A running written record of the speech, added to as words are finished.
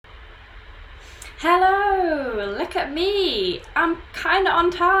Hello, look at me. I'm kind of on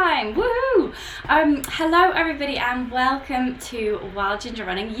time. Woohoo! Hello everybody and welcome to Wild Ginger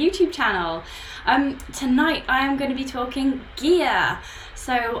Running YouTube channel. Tonight I am going to be talking gear.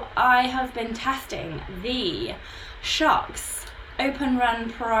 So I have been testing the Shokz Open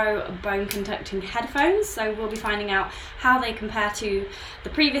Run Pro bone conducting headphones. So we'll be finding out how they compare to the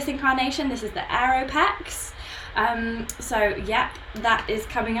previous incarnation. This is the Aeropex. Yep, that is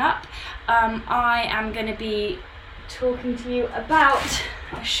coming up. I am going to be talking to you about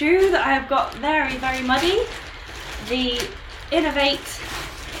a shoe that I have got very muddy, the Inov-8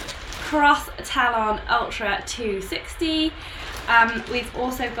 Cross Talon Ultra 260. We've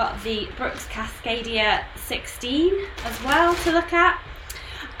also got the Brooks Cascadia 16 as well to look at.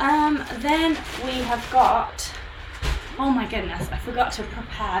 Then we have got, oh my goodness, I forgot to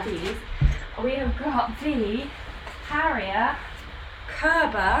prepare these. We have got the Harrier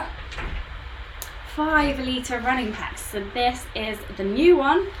Kerber 5 litre running packs. So this is the new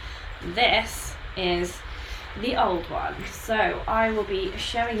one, this is the old one. So I will be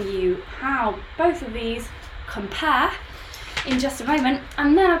showing you how both of these compare in just a moment.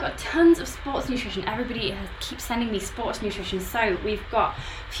 And then I've got tons of sports nutrition. Everybody keeps sending me sports nutrition. So we've got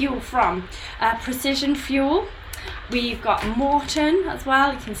fuel from Precision Fuel. We've got Maurten as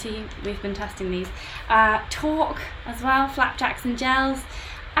well, you can see we've been testing these. Torque as well, flapjacks and gels,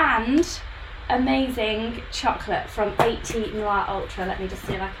 and amazing chocolate from 80 Noir Ultra. Let me just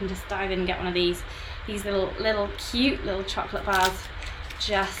see if I can just dive in and get one of these little cute little chocolate bars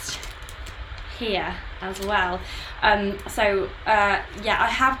just here as well. Yeah, I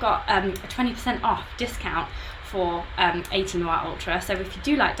have got a 20% off discount for 80 Noir Ultra. So if you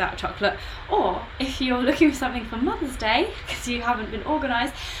do like dark chocolate, or if you're looking for something for Mother's Day because you haven't been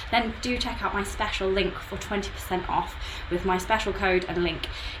organised, then do check out my special link for 20% off with my special code and link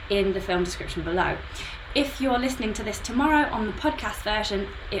in the film description below. If you're listening to this tomorrow on the podcast version,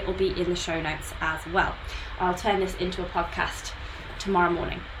 it will be in the show notes as well. I'll turn this into a podcast tomorrow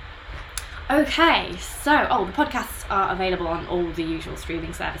morning. Okay, so the podcasts are available on all the usual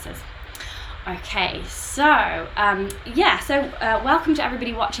streaming services. Okay, so welcome to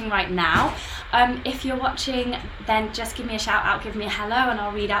everybody watching right now. If you're watching, then just give me a shout out, give me a hello, and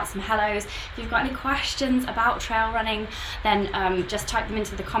I'll read out some hellos. If you've got any questions about trail running, then just type them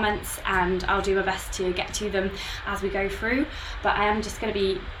into the comments and I'll do my best to get to them as we go through. But I am just going to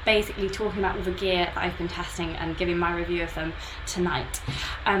be basically talking about all the gear that I've been testing and giving my review of them tonight.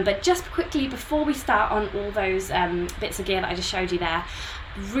 But just quickly before we start on all those bits of gear that I just showed you there,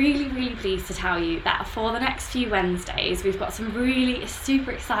 really pleased to tell you that for the next few Wednesdays we've got some really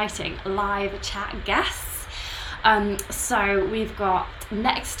super exciting live chat guests. So we've got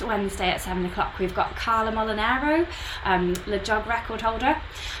next Wednesday at 7 o'clock we've got Carla Molinaro, the jog record holder,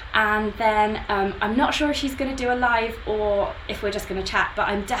 and then I'm not sure if she's going to do a live or if we're just going to chat, but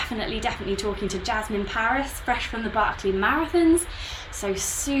I'm definitely talking to Jasmine Paris, fresh from the Barkley Marathons. So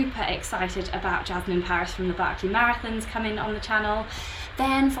super excited about Jasmine Paris from the Barkley Marathons coming on the channel.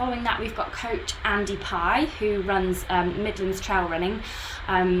 Then following that we've got coach Andy Pye, who runs Midlands Trail Running.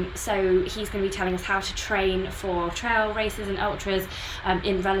 So he's going to be telling us how to train for trail races and ultras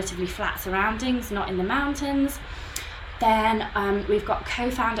in relatively flat surroundings, not in the mountains. Then we've got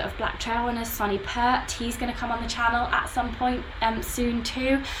co-founder of Black Trail Runners, Sonny Pert. He's going to come on the channel at some point soon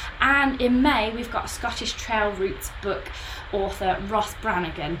too. And in May we've got Scottish Trail Routes book author Ross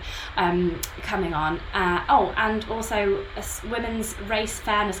Brannigan coming on. And also a women's race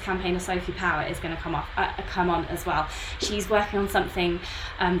fairness campaigner Sophie Power is going to come on as well. She's working on something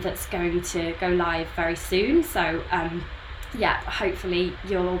that's going to go live very soon. So yeah, hopefully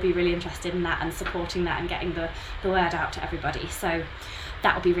you'll all be really interested in that and supporting that and getting the word out to everybody. So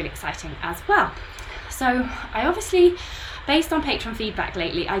that will be really exciting as well. So I obviously, based on Patreon feedback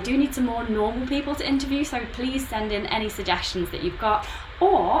lately, I do need some more normal people to interview, so please send in any suggestions that you've got.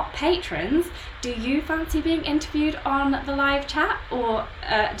 Or patrons, do you fancy being interviewed on the live chat, or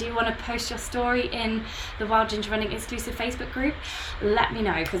do you want to post your story in the Wild Ginger Running exclusive Facebook group? Let me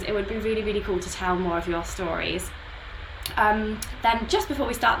know, because it would be really cool to tell more of your stories. Then just before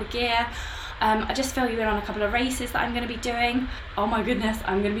we start the gear, I just fill you in on a couple of races that I'm going to be doing. Oh my goodness,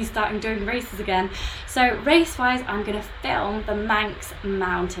 I'm going to be starting doing races again. So race wise, I'm going to film the Manx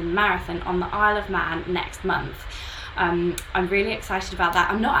Mountain Marathon on the Isle of Man next month. I'm really excited about that.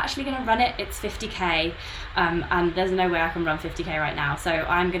 I'm not actually going to run it, it's 50k, and there's no way I can run 50k right now, so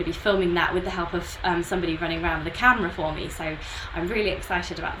I'm going to be filming that with the help of somebody running around with a camera for me, so I'm really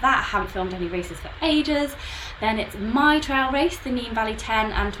excited about that. I haven't filmed any races for ages. Then it's my trail race, the Neem Valley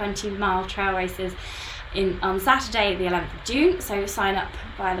 10 and 20 mile trail races on Saturday the 11th of June, so sign up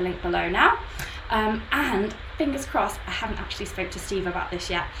via the link below now. And fingers crossed, I haven't actually spoke to Steve about this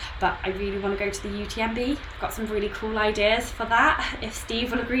yet, but I really want to go to the UTMB. I've got some really cool ideas for that, if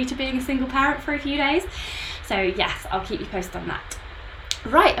Steve will agree to being a single parent for a few days. So yes, I'll keep you posted on that.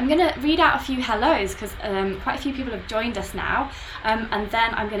 Right, I'm going to read out a few hellos because quite a few people have joined us now, and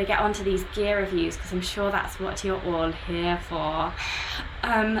then I'm going to get onto these gear reviews because I'm sure that's what you're all here for.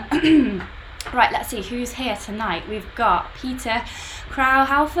 Right, let's see who's here tonight. We've got Peter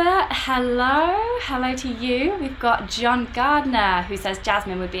Krauhaufer, hello to you. We've got John Gardner, who says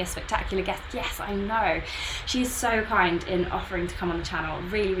Jasmine would be a spectacular guest. Yes, I know. She's so kind in offering to come on the channel.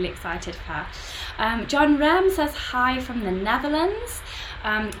 Really, really excited for her. John Rem says hi from the Netherlands.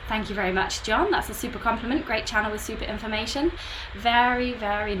 Thank you very much, John. That's a super compliment. Great channel with super information. Very,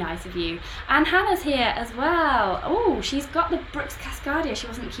 very nice of you. And Hannah's here as well. Oh, she's got the Brooks Cascadia. She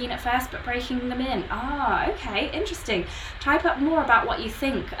wasn't keen at first, but breaking them in. Ah, okay, interesting. Type up more about what you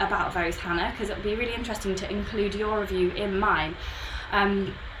think about those, Hannah, because it'll be really interesting to include your review in mine.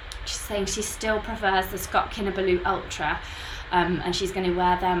 She's saying she still prefers the Scott Kinabalu Ultra. And she's going to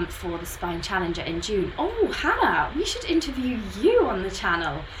wear them for the Spine Challenger in June. Oh, Hannah, we should interview you on the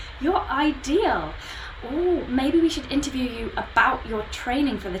channel. You're ideal. Oh, maybe we should interview you about your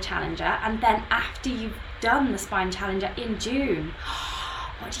training for the Challenger, and then after you've done the Spine Challenger in June.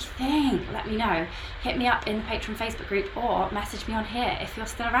 What do you think? Let me know. Hit me up in the Patreon Facebook group or message me on here if you're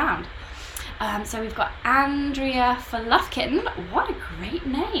still around. So we've got Andrea Falufkin. What a great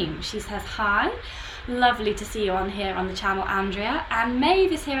name. She says hi. Lovely to see you on here on the channel, Andrea. And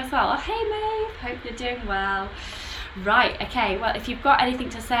Maeve is here as well. Oh, hey Maeve, hope you're doing well. Right, okay, well, if you've got anything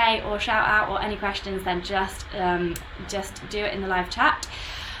to say or shout out or any questions, then just do it in the live chat.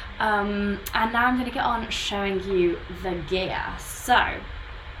 And now I'm going to get on showing you the gear. So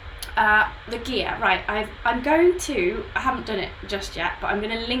the gear, right, I haven't done it just yet, but I'm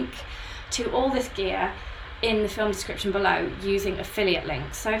going to link to all this gear in the film description below using affiliate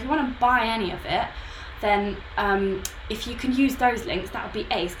links. So if you want to buy any of it, then if you can use those links, that would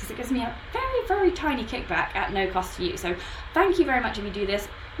be ace, because it gives me a very, very tiny kickback at no cost to you. So thank you very much if you do this.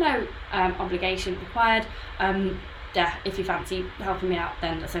 No obligation required. Yeah, if you fancy helping me out,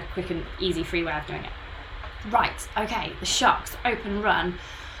 then that's a quick and easy free way of doing it. Right, okay, the Shox Open Run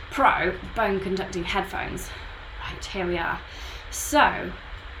Pro bone conducting headphones. Right, here we are. So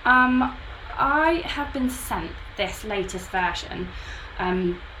I have been sent this latest version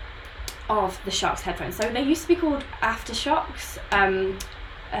of the Shox headphones. So they used to be called Aftershocks,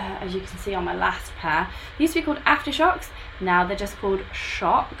 as you can see on my last pair. They used to be called Aftershocks, now they're just called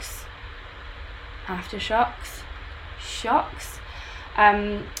Shox. Aftershocks, Shox.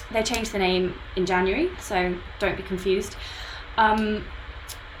 They changed the name in January, so don't be confused.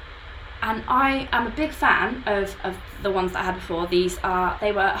 And I am a big fan of the ones that I had before. They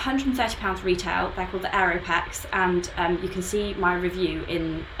were £130 retail. They're called the Aeropex, and you can see my review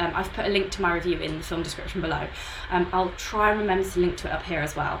in, I've put a link to my review in the film description below. I'll try and remember to link to it up here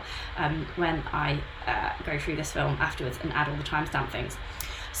as well when I go through this film afterwards and add all the timestamp things.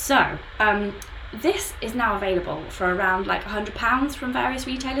 So, this is now available for around like £100 from various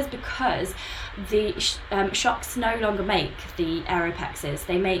retailers, because the Shox no longer make the Aeropexes.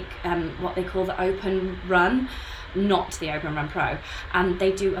 They make what they call the Open Run, not the Open Run Pro, and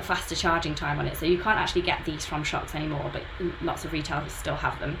they do a faster charging time on it, so you can't actually get these from Shox anymore, but lots of retailers still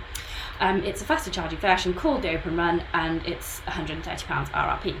have them. It's a faster charging version called the Open Run, and it's £130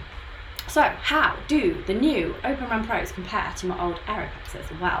 RRP. So, how do the new Open Run Pros compare to my old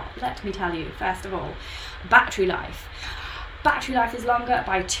Aeropexes? Well, let me tell you, first of all, battery life. Battery life is longer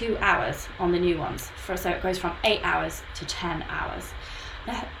by 2 hours on the new ones, so it goes from 8 hours to 10 hours.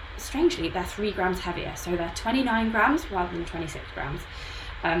 Strangely, they're 3 grams heavier, so they're 29 grams rather than 26 grams.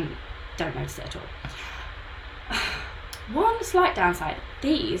 Don't notice it at all. One slight downside,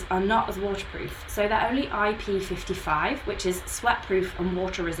 these are not as waterproof, so they're only IP55, which is sweat-proof and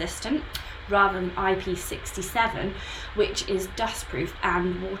water-resistant, rather than IP67, which is dust-proof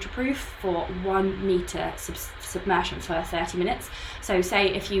and waterproof for 1 metre submersion for 30 minutes. So say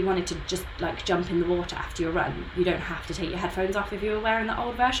if you wanted to just like jump in the water after your run, you don't have to take your headphones off if you were wearing the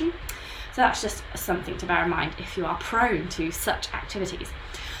old version. So that's just something to bear in mind if you are prone to such activities.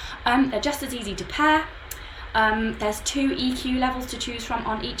 They're just as easy to pair. There's 2 EQ levels to choose from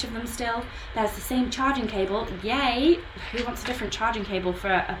on each of them still. There's the same charging cable. Yay! Who wants a different charging cable for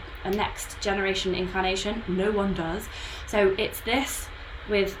a next generation incarnation? No one does. So it's this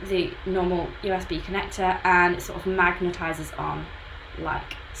with the normal USB connector, and it sort of magnetizes on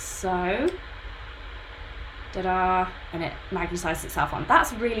like so. Ta-da! And it magnetizes itself on.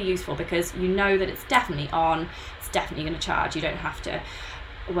 That's really useful because you know that it's definitely on, it's definitely going to charge. You don't have to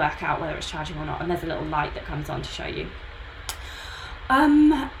work out whether it's charging or not, and there's a little light that comes on to show you.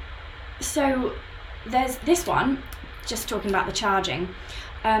 So there's this one, just talking about the charging.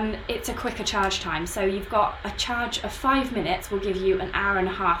 It's a quicker charge time, so you've got a charge of 5 minutes will give you an hour and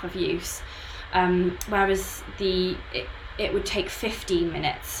a half of use, whereas it would take 15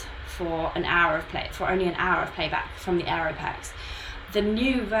 minutes for only an hour of playback from the Aeropex. The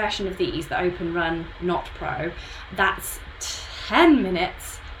new version of these, the Open Run Not Pro, that's 10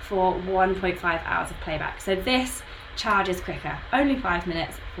 minutes for 1.5 hours of playback. So this charges quicker, only 5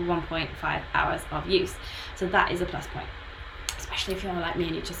 minutes for 1.5 hours of use. So that is a plus point, especially if you're like me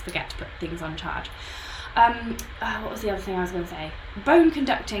and you just forget to put things on charge. What was the other thing I was going to say? Bone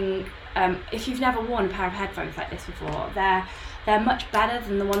conducting, if you've never worn a pair of headphones like this before, they're much better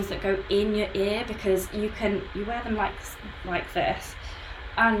than the ones that go in your ear, because you wear them like this,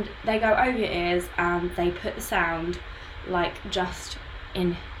 and they go over your ears and they put the sound like just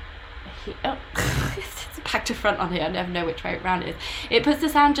in here. Oh, it's back to front on here, I never know which way around it is. It puts the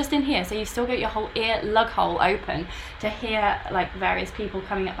sound just in here, so you still got your whole ear lug hole open to hear like various people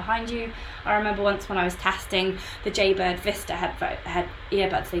coming up behind you. I remember once when I was testing the Jaybird Vista head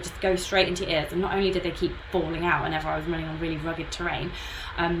earbuds, they just go straight into your ears, and not only did they keep falling out whenever I was running on really rugged terrain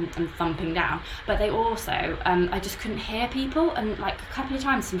and thumping down, but they also, I just couldn't hear people, and like a couple of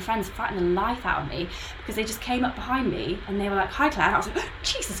times some friends frightened the life out of me because they just came up behind me and they were like, "Hi Claire," and I was like, oh,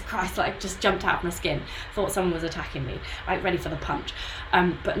 Jesus Christ, like just jumped out of my skin, thought someone was attacking me, like ready for the punch.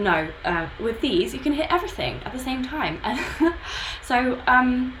 But no, with these you can hear everything at the same time.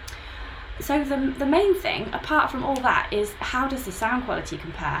 So the main thing, apart from all that, is how does the sound quality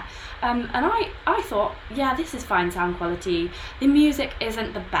compare? And I thought, yeah, this is fine sound quality. The music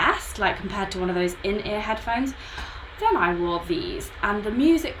isn't the best, like compared to one of those in-ear headphones. Then I wore these, and the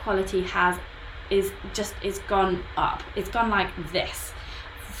music quality is gone up. It's gone like this.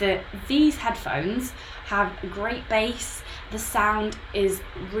 These headphones have great bass. The sound is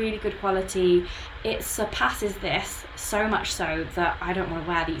really good quality. It surpasses this so much so that I don't want to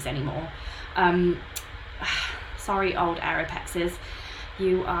wear these anymore. Sorry, old Aeropexes,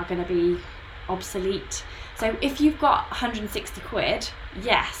 you are going to be obsolete. So if you've got 160 quid,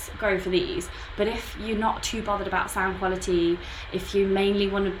 yes, go for these. But if you're not too bothered about sound quality, if you mainly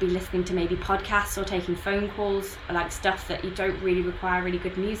want to be listening to maybe podcasts or taking phone calls, like stuff that you don't really require really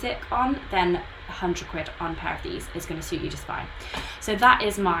good music on, then 100 quid on a pair of these is going to suit you just fine. So that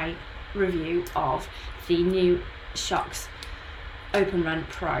is my review of the new Shokz Open Run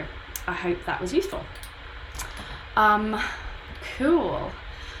Pro. I hope that was useful. Cool.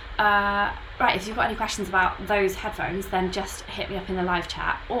 Right, if you've got any questions about those headphones, then just hit me up in the live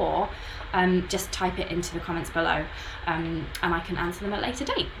chat, or just type it into the comments below, and I can answer them at a later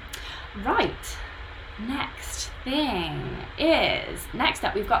date. Right, next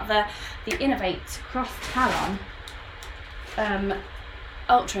up we've got the Inov-8 Cross Talon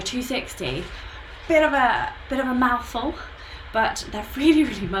Ultra 260. Bit of a mouthful, but they're really,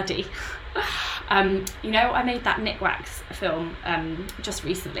 really muddy. You know, I made that Nikwax film just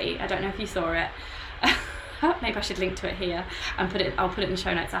recently. I don't know if you saw it. Maybe I should link to it here and I'll put it in the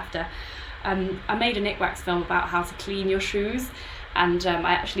show notes after. I made a Nikwax film about how to clean your shoes, and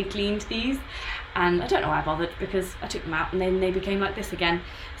I actually cleaned these, and I don't know why I bothered, because I took them out and then they became like this again.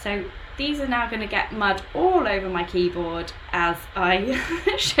 So these are now going to get mud all over my keyboard as I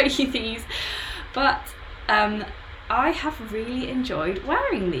show you these, but I have really enjoyed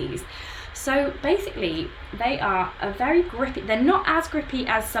wearing these. So basically they are a very grippy, they're not as grippy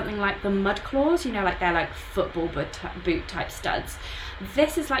as something like the Mudclaws, you know, like they're like football boot type studs.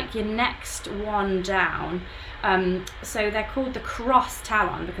 This is like your next one down. So they're called the Cross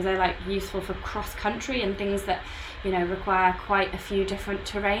Talon because they're like useful for cross country and things that, you know, require quite a few different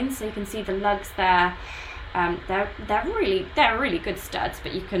terrains. So you can see the lugs there. They're really good studs,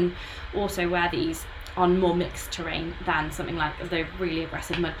 but you can also wear these on more mixed terrain than something like the really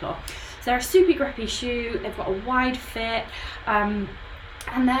aggressive Mudclaw. So they're a super grippy shoe, they've got a wide fit, and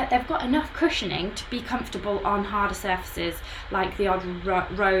they've got enough cushioning to be comfortable on harder surfaces like the odd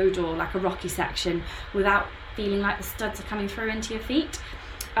road or like a rocky section without feeling like the studs are coming through into your feet.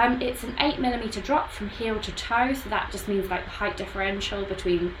 It's an 8mm drop from heel to toe, so that just means like the height differential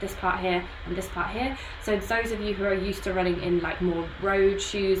between this part here and this part here. So those of you who are used to running in like more road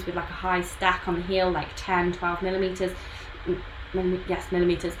shoes with like a high stack on the heel, like 10-12 millimeters,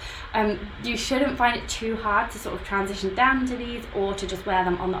 you shouldn't find it too hard to sort of transition down to these, or to just wear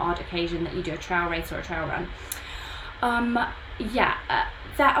them on the odd occasion that you do a trail race or a trail run.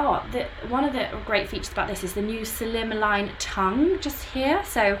 One of the great features about this is the new slimline tongue just here.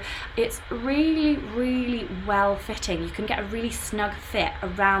 So it's really, really well fitting. You can get a really snug fit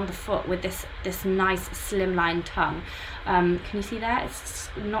around the foot with this nice slimline tongue. Can you see there? It's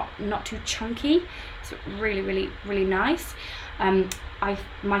not too chunky. It's really, really, really nice.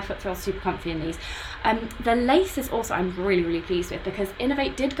 My foot feels super comfy in these. The laces also I'm really, really pleased with, because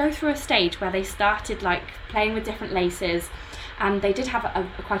Inov-8 did go through a stage where they started like playing with different laces, and they did have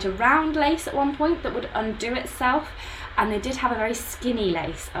quite a round lace at one point that would undo itself, and they did have a very skinny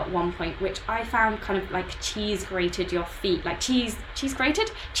lace at one point, which I found kind of like cheese grated your feet, like cheese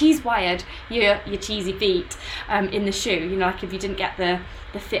wired your cheesy feet in the shoe. You know, like if you didn't get the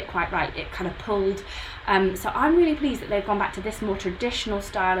fit quite right, it kind of pulled. So I'm really pleased that they've gone back to this more traditional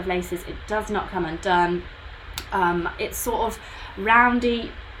style of laces. It does not come undone. It's sort of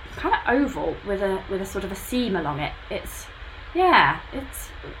roundy, kind of oval with a sort of a seam along it. It's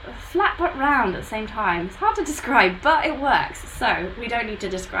flat but round at the same time. It's hard to describe, but it works, so we don't need to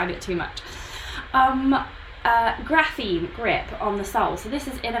describe it too much. Graphene grip on the sole. So this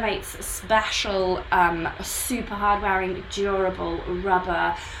is Inov-8's special super hard wearing durable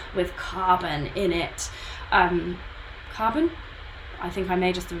rubber with carbon in it. Carbon? I think I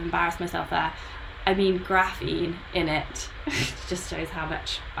may just have embarrassed myself there. I mean graphene in it. Just shows how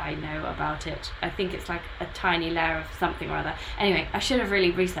much I know about it. I think it's like a tiny layer of something or other. Anyway, I should have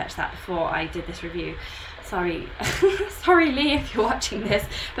really researched that before I did this review. Sorry, sorry Lee if you're watching this,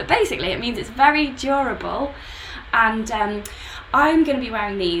 but basically it means it's very durable, and I'm going to be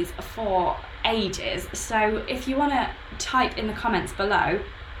wearing these for ages. So if you want to type in the comments below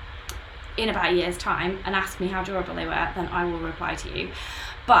in about a year's time and ask me how durable they were, then I will reply to you.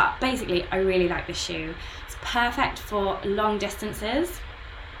 But basically I really like this shoe. It's perfect for long distances.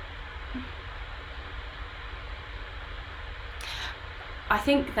 I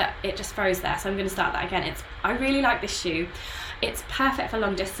think that it just froze there, so I'm going to start that again. I really like this shoe. It's perfect for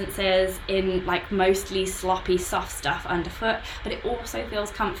long distances in like mostly sloppy, soft stuff underfoot, but it also feels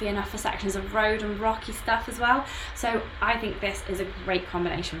comfy enough for sections of road and rocky stuff as well. So I think this is a great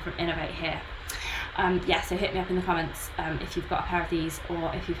combination from Inov-8 here. So hit me up in the comments if you've got a pair of these,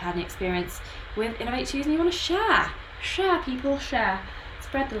 or if you've had an experience with Inov-8 shoes and you want to share. Share, people, share.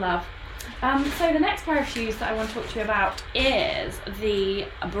 Spread the love. So the next pair of shoes that I want to talk to you about is the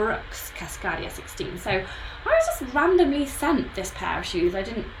Brooks Cascadia 16. So I was just randomly sent this pair of shoes. I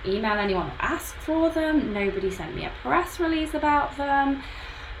didn't email anyone or ask for them. Nobody sent me a press release about them.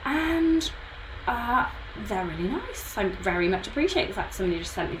 And they're really nice. I very much appreciate the fact somebody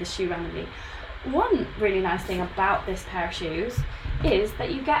just sent me this shoe randomly. One really nice thing about this pair of shoes is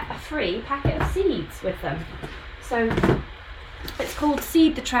that you get a free packet of seeds with them. So it's called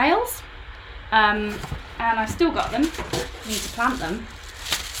Seed the Trails. And I've still got them. I need to plant them.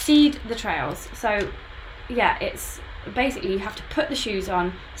 Seed the Trails. So yeah, it's basically you have to put the shoes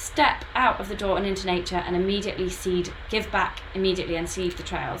on, step out of the door and into nature, and immediately give back immediately and seed the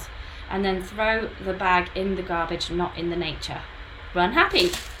trails, and then throw the bag in the garbage, not in the nature. Run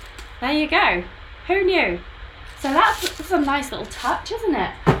happy. There you go. Who knew? So that's a nice little touch, isn't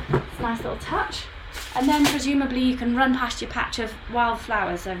it? It's a nice little touch. And then presumably you can run past your patch of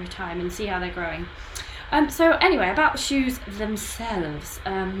wildflowers every time and see how they're growing. So anyway, about the shoes themselves,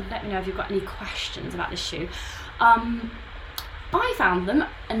 let me know if you've got any questions about this shoe. I found them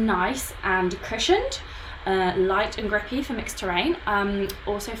nice and cushioned, light and grippy for mixed terrain.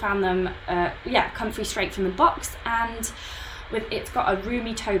 Also found them, comfy straight from the box, and it's got a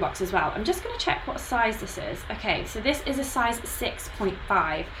roomy toe box as well. I'm just going to check what size this is. Okay, so this is a size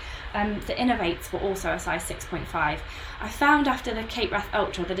 6.5. The Inov-8s were also a size 6.5. I found after the Cape Wrath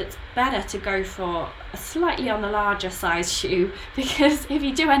Ultra that it's better to go for a slightly on the larger size shoe, because if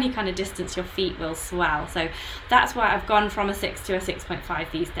you do any kind of distance your feet will swell. So that's why I've gone from a 6 to a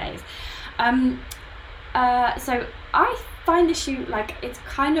 6.5 these days. So I find this shoe like it's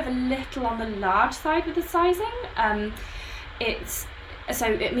kind of a little on the large side with the sizing. So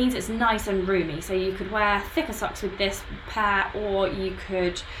it means it's nice and roomy, so you could wear thicker socks with this pair, or you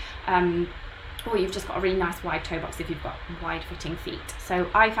could or you've just got a really nice wide toe box if you've got wide fitting feet. So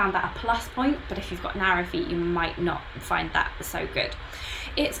I found that a plus point, but if you've got narrow feet you might not find that so good.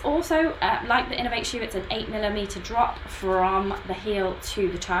 It's also like the Inov-8 shoe, it's an 8mm drop from the heel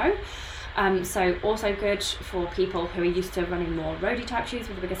to the toe. So also good for people who are used to running more roadie type shoes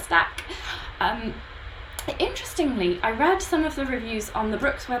with a bigger stack. Interestingly, I read some of the reviews on the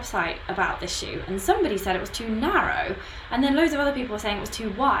Brooks website about this shoe, and somebody said it was too narrow, and then loads of other people were saying it was too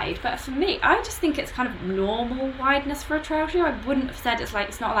wide. But for me, I just think it's kind of normal wideness for a trail shoe. I wouldn't have said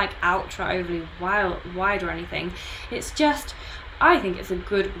it's not like ultra overly wide or anything. It's just I think it's a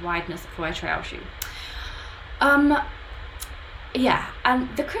good wideness for a trail shoe. Yeah, and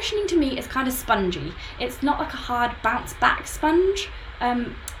the cushioning to me is kind of spongy. It's not like a hard bounce back sponge.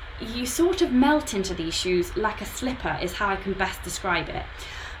 You sort of melt into these shoes like a slipper is how I can best describe it.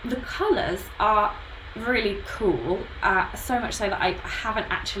 The colours are really cool, so much so that I haven't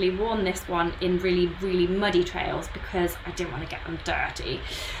actually worn this one in really muddy trails because I didn't want to get them dirty.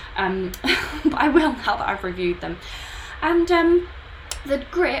 But I will now that I've reviewed them. And the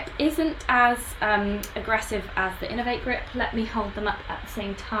grip isn't as aggressive as the Inov-8 grip. Let me hold them up at the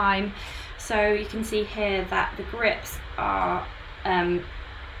same time. So you can see here that the grips are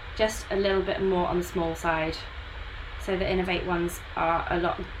just a little bit more on the small side. So the Inov-8 ones are a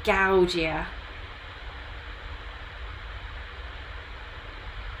lot gougier.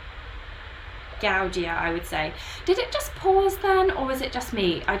 I would say. Did it just pause then, or was it just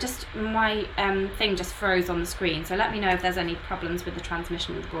me? My thing just froze on the screen, so let me know if there's any problems with the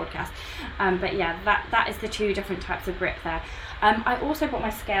transmission of the broadcast. But yeah, that is the two different types of grip there. I also brought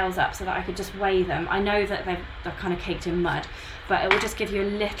my scales up so that I could just weigh them. I know that they're kind of caked in mud, but it will just give you a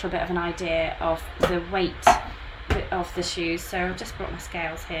little bit of an idea of the weight of the shoes. So I've just brought my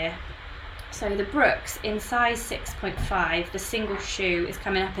scales here. So the Brooks in size 6.5, the single shoe is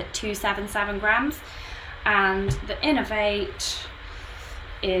coming up at 277 grams, and the Inov-8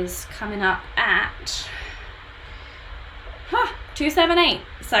 is coming up at 278.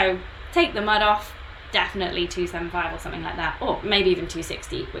 So take the mud off, definitely 275 or something like that, or maybe even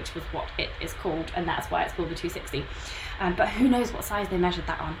 260, which was what it is called, and that's why it's called the 260. But who knows what size they measured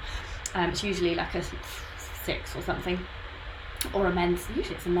that on. It's usually like a 6 or something. Or a men's,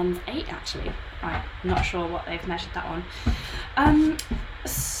 usually it's a men's 8 actually. I'm not sure what they've measured that on.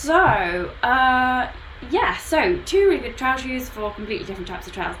 Yeah, so two really good trail shoes for completely different types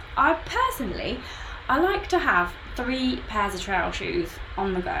of trails. I like to have 3 pairs of trail shoes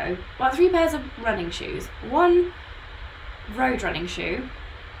on the go. Well, 3 pairs of running shoes. One road running shoe.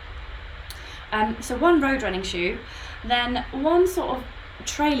 So one road running shoe, then one sort of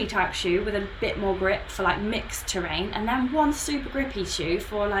traily type shoe with a bit more grip for like mixed terrain, and then one super grippy shoe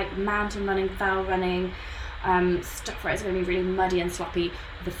for like mountain running, fell running, stuff where it's going to be really muddy and sloppy,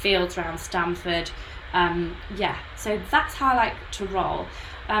 the fields around Stamford. Yeah, so that's how I like to roll.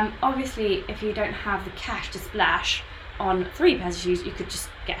 Obviously if you don't have the cash to splash on 3 pairs of shoes, you could just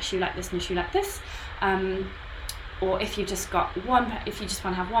get a shoe like this and a shoe like this, or if you just want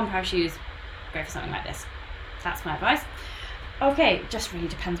to have one pair of shoes, go for something like this. That's my advice. Okay, just really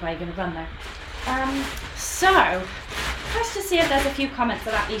depends where you're going to run though. So, let's just see if there's a few comments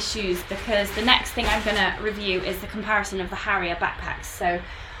about these shoes, because the next thing I'm going to review is the comparison of the Harrier backpacks. So,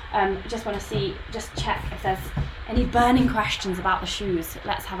 just want to check if there's any burning questions about the shoes.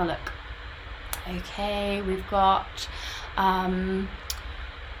 Let's have a look. Okay, we've got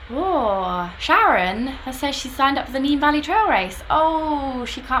Sharon says she signed up for the Nene Valley Trail Race. Oh,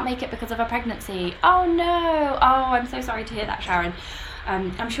 she can't make it because of her pregnancy. Oh no. Oh, I'm so sorry to hear that, Sharon.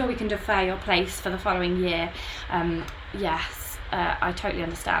 I'm sure we can defer your place for the following year. Yes, I totally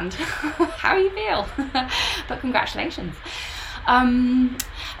understand how you feel. But congratulations.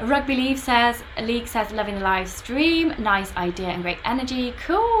 Rugby League says, loving the live stream, nice idea and great energy.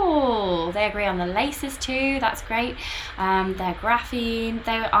 Cool. They agree on the laces too. That's great. They're graphene.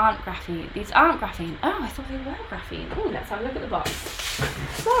 They aren't graphene. These aren't graphene. Oh, I thought they were graphene. Oh, let's have a look at the box.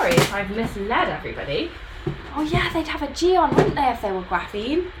 Sorry if I've misled everybody. Oh yeah, they'd have a G on, wouldn't they, if they were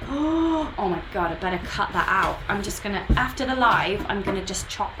graphene? Oh my god, I better cut that out. I'm just gonna, after the live, I'm gonna just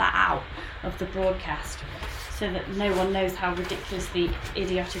chop that out of the broadcast, so that no one knows how ridiculously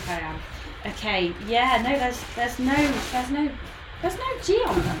idiotic I am. Okay, yeah, no, there's no G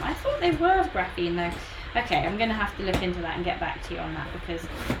on them. I thought they were graphene though. Okay, I'm gonna have to look into that and get back to you on that, because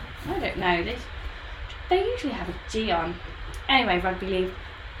I don't know. They usually have a G on. Anyway, Rugby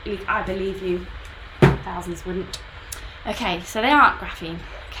League, I believe you. Thousands wouldn't. Okay, so they aren't graphene.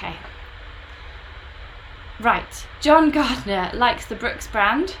 Okay. Right, John Gardner likes the Brooks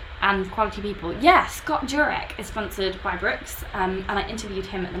brand and quality people. Yeah, Scott Jurek is sponsored by Brooks, and I interviewed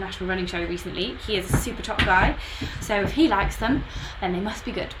him at the National Running Show recently. He is a super top guy, so if he likes them, then they must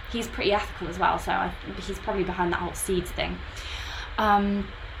be good. He's pretty ethical as well, so he's probably behind that whole seeds thing.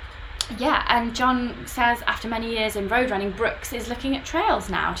 Yeah, and John says after many years in road running, Brooks is looking at trails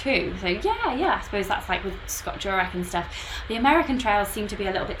now too. So yeah, I suppose that's like with Scott Jurek and stuff. The American trails seem to be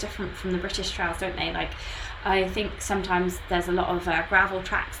a little bit different from the British trails, don't they? Like, I think sometimes there's a lot of gravel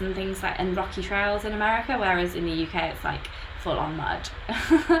tracks and things like, and rocky trails in America, whereas in the UK it's like full on mud.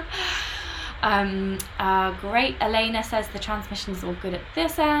 Great, Elena says the transmission's all good at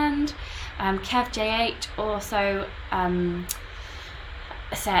this end. Kev J8 also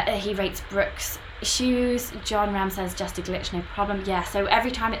he rates Brooks' shoes. John Ram says just a glitch, no problem. Yeah, so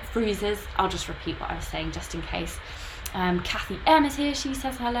every time it freezes, I'll just repeat what I was saying just in case. Kathy M is here, she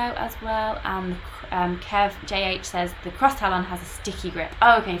says hello as well, and Kev JH says the Cross Talon has a sticky grip.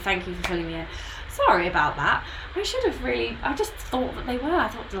 Oh, okay, thank you for filling me in. Sorry about that. I just thought that they were. I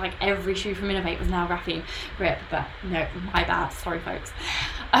thought like every shoe from Innovate was now graphene grip, but no, my bad. Sorry, folks.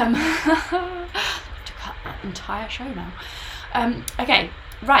 I have to cut that entire show now. Okay,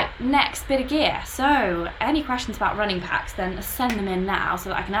 right, next bit of gear. So, any questions about running packs, then send them in now so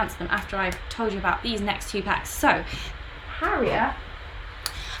that I can answer them after I've told you about these next 2 packs. So, Harrier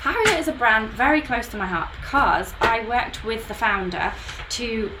is a brand very close to my heart because I worked with the founder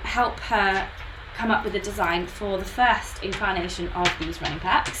to help her come up with a design for the first incarnation of these running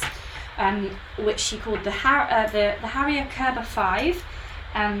packs, which she called the Harrier Kerber 5,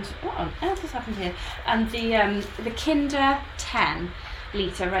 and what on earth has happened here? And the Kinder 10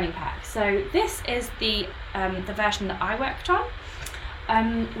 litre running pack. So this is the version that I worked on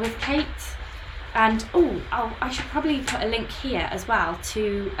with Kate. And I should probably put a link here as well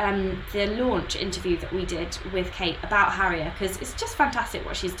to the launch interview that we did with Kate about Harrier, because it's just fantastic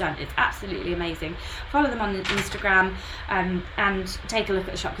what she's done. It's absolutely amazing. Follow them on Instagram and take a look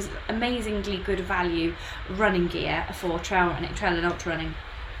at the shop, because it's amazingly good value running gear for trail running, trail and ultra running.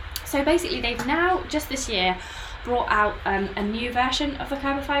 So basically they've now, just this year, brought out a new version of the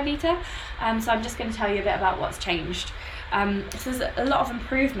Kerber 5 litre. So I'm just going to tell you a bit about what's changed. So there's a lot of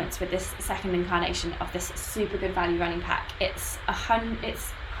improvements with this second incarnation of this super good value running pack. It's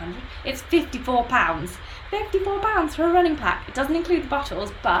 £54. £54 for a running pack. It doesn't include the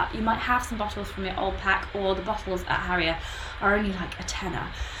bottles, but you might have some bottles from your old pack, or the bottles at Harrier are only like a tenner.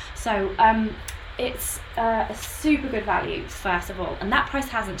 So it's a super good value, first of all, and that price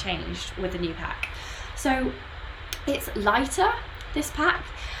hasn't changed with the new pack. So it's lighter, this pack.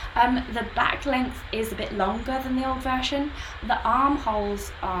 The back length is a bit longer than the old version. The armholes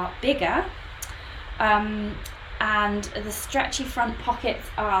are bigger, and the stretchy front pockets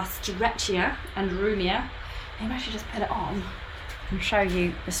are stretchier and roomier. Maybe I should just put it on and show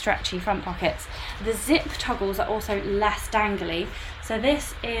you the stretchy front pockets. The zip toggles are also less dangly. So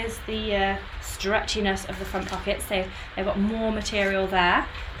this is the stretchiness of the front pockets. They've got more material there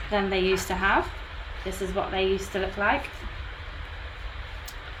than they used to have. This is what they used to look like.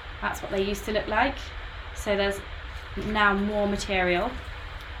 That's what they used to look like. So there's now more material.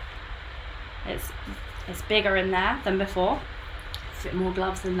 It's bigger in there than before. Fit more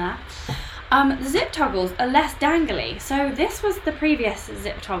gloves in there. The zip toggles are less dangly. So this was the previous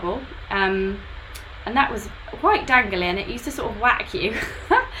zip toggle, and that was quite dangly, and it used to sort of whack you.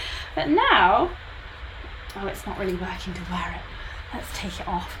 But now, it's not really working to wear it. Let's take it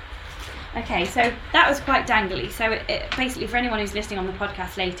off. Okay, so that was quite dangly. So it basically, for anyone who's listening on the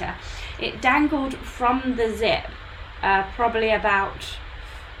podcast later, it dangled from the zip probably about,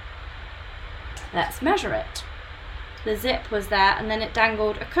 let's measure it. The zip was there, and then it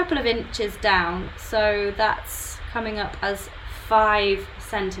dangled a couple of inches down. So that's coming up as 5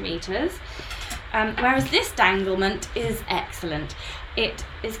 centimetres. Whereas this danglement is excellent. It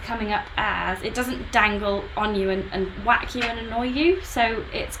is coming up as, it doesn't dangle on you and whack you and annoy you, so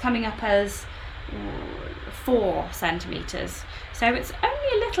it's coming up as 4 centimetres. So it's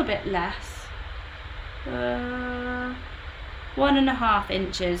only a little bit less, 1.5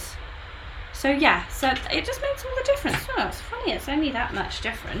 inches. So yeah, so it just makes all the difference. Oh, it's funny, it's only that much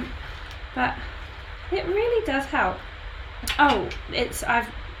different, but it really does help. Oh, I've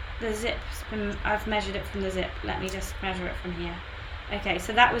measured it from the zip. Let me just measure it from here. Okay,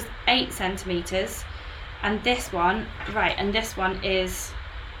 so that was 8 centimetres, and this one, and this one is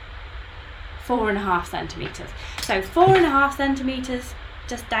 4.5 centimetres. So 4.5 centimetres,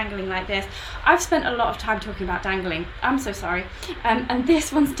 just dangling like this. I've spent a lot of time talking about dangling. I'm so sorry. And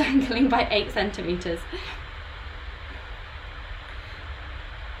this one's dangling by 8 centimetres.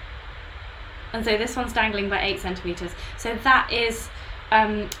 And so this one's dangling by 8 centimetres. So that is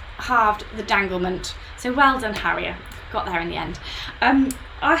halved the danglement. So well done, Harrier. Got there in the end.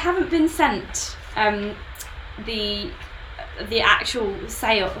 I haven't been sent the actual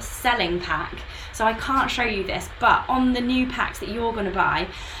selling pack, so I can't show you this, but on the new packs that you're going to buy,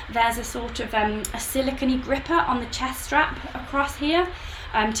 there's a sort of a silicone-y gripper on the chest strap across here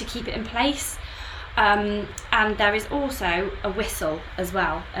to keep it in place, and there is also a whistle as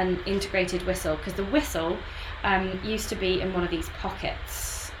well, an integrated whistle, because the whistle used to be in one of these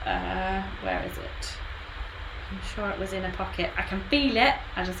pockets. Where is it? I'm sure it was in a pocket. I can feel it,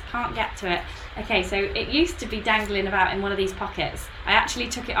 I just can't get to it. Okay, so it used to be dangling about in one of these pockets. I actually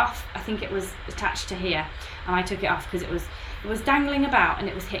took it off. I think it was attached to here, and I took it off because it was dangling about and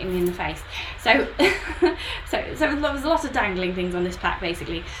it was hitting me in the face. So so there was a lot of dangling things on this pack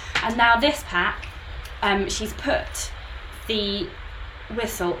basically. And now this pack, she's put the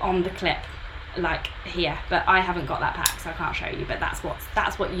whistle on the clip like here, but I haven't got that pack, so I can't show you, but that's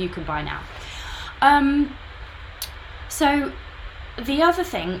what you can buy now. So the other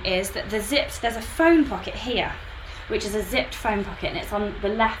thing is that there's a phone pocket here, which is a zipped phone pocket, and it's on the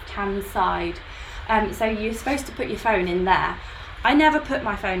left hand side. So you're supposed to put your phone in there. I never put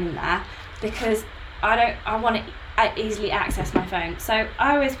my phone in there because I want to easily access my phone. So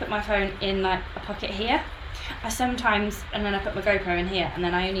I always put my phone in like a pocket here. And then I put my GoPro in here, and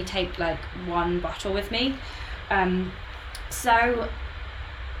then I only take like one bottle with me. So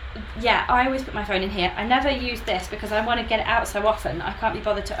yeah, I always put my phone in here. I never use this because I want to get it out so often. I can't be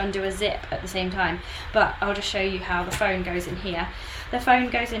bothered to undo a zip at the same time. But I'll just show you how the phone goes in here. The phone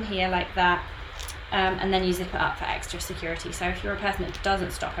goes in here like that. And then you zip it up for extra security. So if you're a person that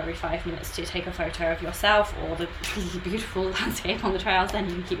doesn't stop every 5 minutes to take a photo of yourself or the beautiful landscape on the trails, then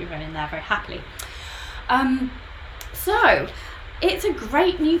you can keep your phone in there very happily. So it's a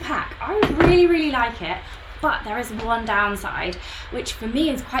great new pack. I really, really like it, but there is one downside, which for me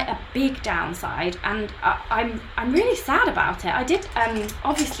is quite a big downside, and I'm really sad about it. I did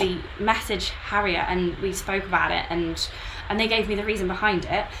obviously message Harrier and we spoke about it, and they gave me the reason behind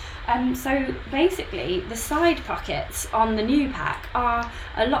it. So basically the side pockets on the new pack are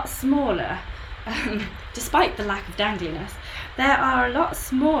a lot smaller, despite the lack of dangliness. They are a lot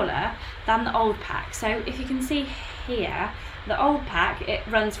smaller than the old pack. So if you can see here, the old pack, it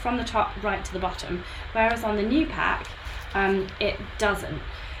runs from the top right to the bottom, whereas on the new pack it doesn't.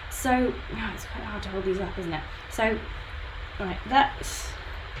 So it's quite hard to hold these up, isn't it? So right, that's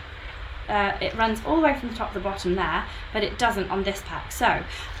it runs all the way from the top to the bottom there, but it doesn't on this pack. So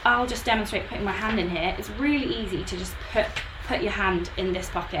I'll just demonstrate putting my hand in here. It's really easy to just put your hand in this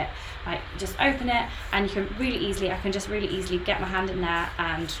pocket, like just open it, and you can really easily, I can just really easily get my hand in there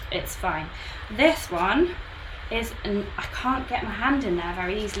and it's fine. This one is, and I can't get my hand in there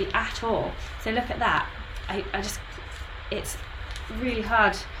very easily at all. So look at that. It's really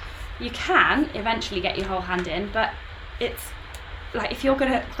hard. You can eventually get your whole hand in, but it's like if you're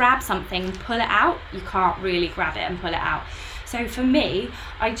gonna grab something and pull it out, you can't really grab it and pull it out. So for me,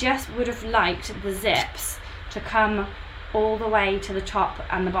 I just would have liked the zips to come all the way to the top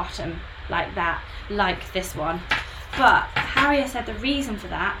and the bottom like that, like this one. But Harrier said the reason for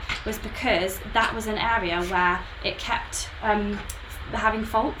that was because that was an area where it kept having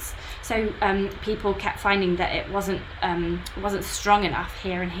faults. So people kept finding that it wasn't strong enough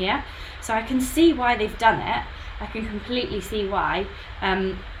here and here. So I can see why they've done it. I can completely see why,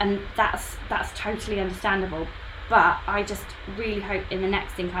 and that's totally understandable. But I just really hope in the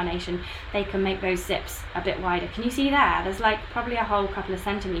next incarnation they can make those zips a bit wider. Can you see there? There's like probably a whole couple of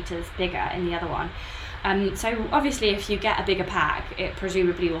centimetres bigger in the other one. So obviously if you get a bigger pack, it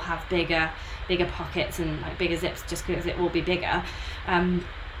presumably will have bigger pockets and like bigger zips just because it will be bigger.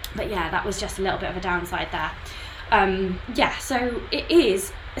 But yeah, that was just a little bit of a downside there. Yeah, so it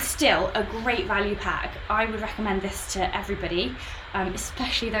is still a great value pack. I would recommend this to everybody,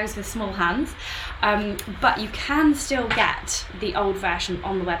 especially those with small hands. But you can still get the old version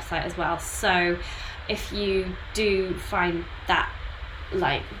on the website as well. So if you do find that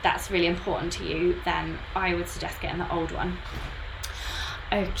like that's really important to you, then I would suggest getting the old one.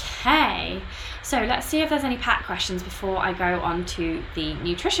 Okay, so let's see if there's any pack questions before I go on to the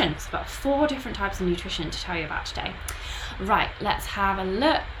nutrition. So I've got 4 different types of nutrition to tell you about today. Right, let's have a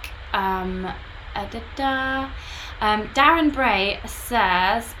look. Darren Bray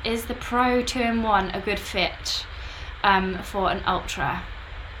says, is the Pro 2-in-1 a good fit for an ultra,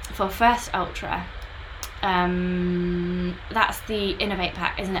 for first ultra? That's the Innovate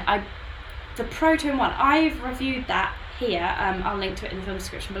pack, isn't it? The Pro 2-in-1, I've reviewed that here. I'll link to it in the film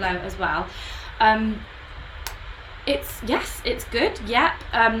description below as well. It's good. Yep.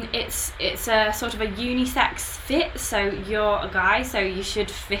 It's a sort of a unisex fit, so you're a guy, so you should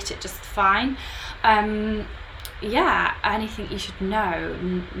fit it just fine. Yeah, anything you should know?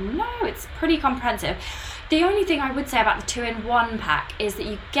 No, it's pretty comprehensive. The only thing I would say about the 2-in-1 pack is that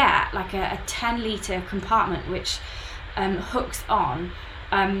you get like a 10-litre compartment which hooks on.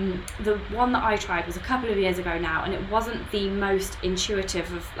 The one that I tried was a couple of years ago now, and it wasn't the most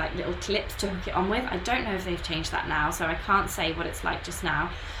intuitive of like little clips to hook it on with. I don't know if they've changed that now, so I can't say what it's like just now.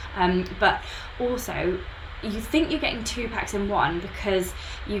 But also, you think you're getting 2 packs in one because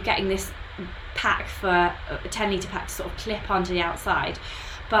you're getting this pack for a 10 litre pack to sort of clip onto the outside,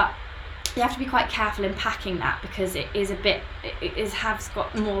 but you have to be quite careful in packing that because it has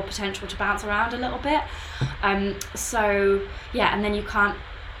got more potential to bounce around a little bit. So yeah, and then you can't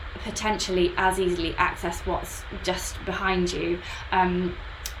potentially as easily access what's just behind you.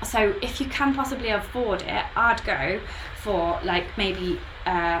 So if you can possibly afford it, I'd go for like maybe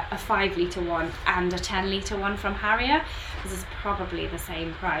a 5 litre one and a 10 litre one from Harrier. This is probably the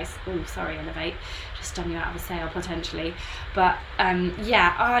same price. Oh, sorry, Elevate, just done you out of a sale potentially. But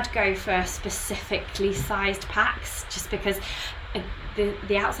yeah, I'd go for specifically sized packs, just because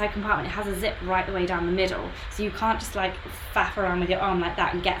the outside compartment, it has a zip right the way down the middle, so you can't just like faff around with your arm like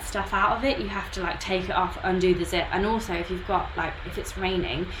that and get stuff out of it. You have to like take it off, undo the zip, and also if you've got like, if it's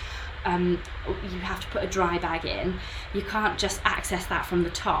raining, you have to put a dry bag in. You can't just access that from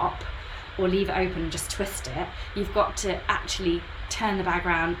the top or leave it open and just twist it. You've got to actually turn the bag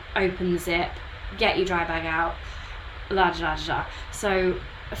around, open the zip, get your dry bag out, So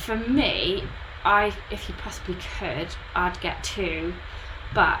for me, if you possibly could, I'd get 2,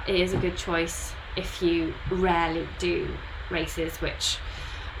 but it is a good choice if you rarely do races which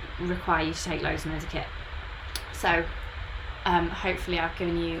require you to take loads and loads of kit. So hopefully I've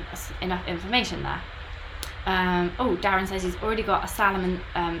given you enough information there. Oh, Darren says he's already got a Salomon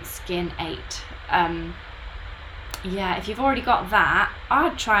Skin 8. Yeah, if you've already got that,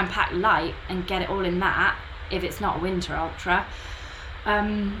 I'd try and pack light and get it all in that if it's not a winter ultra,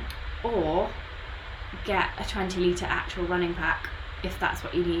 or get a 20 litre actual running pack if that's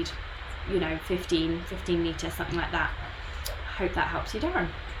what you need, 15 litre, something like that. Hope that helps you, Darren.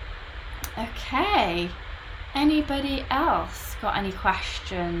 Okay, anybody else got any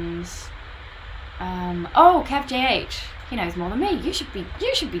questions? Oh, Kev JH, he knows more than me. You should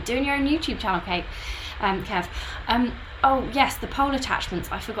be doing your own YouTube channel, Kev. Oh yes, the pole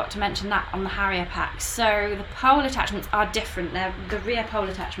attachments, I forgot to mention that on the Harrier pack. So the pole attachments are different. The rear pole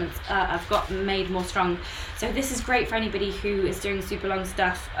attachments I've got made more strong. So this is great for anybody who is doing super long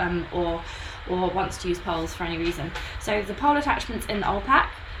stuff or wants to use poles for any reason. So the pole attachments in the old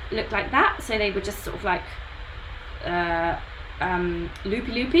pack looked like that. So they were just sort of like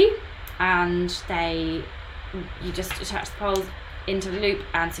loopy, and you just attach the poles into the loop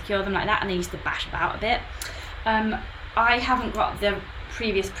and secure them like that, and they used to bash about a bit. I haven't got the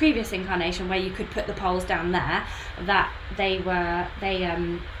previous incarnation where you could put the poles down there. That they got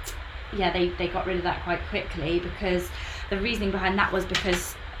rid of that quite quickly, because the reasoning behind that was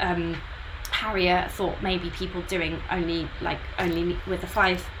because Harrier thought maybe people doing only with a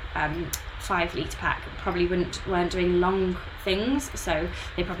 5 litre pack probably weren't doing long things, so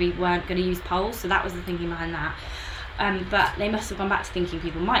they probably weren't going to use poles. So that was the thinking behind that. But they must have gone back to thinking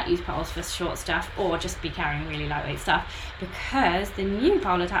people might use poles for short stuff or just be carrying really lightweight stuff, because the new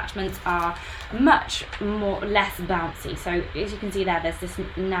pole attachments are much less bouncy. So as you can see there, there's this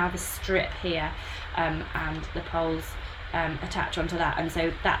strip here, and the poles attach onto that, and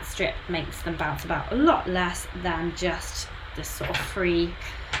so that strip makes them bounce about a lot less than just this sort of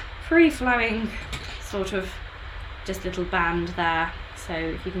free-flowing sort of just little band there. So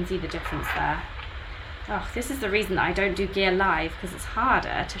if you can see the difference there. Oh, this is the reason that I don't do gear live, because it's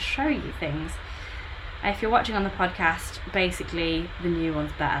harder to show you things. If you're watching on the podcast, basically the new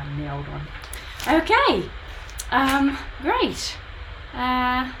one's better than the old one. Okay, great.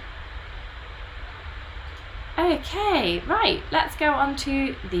 Okay, right, let's go on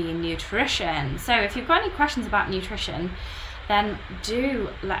to the nutrition. So if you've got any questions about nutrition, then do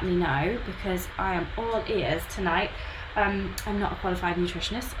let me know, because I am all ears tonight. I'm not a qualified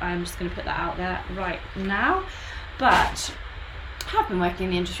nutritionist, I'm just going to put that out there right now, but I have been working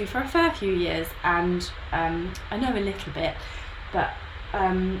in the industry for a fair few years, and I know a little bit, but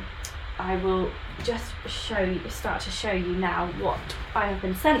I will just start to show you now what I have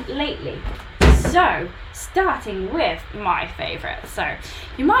been sent lately. So, starting with my favourite. So,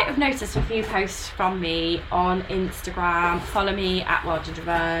 you might have noticed a few posts from me on Instagram. Follow me at Wild Ginger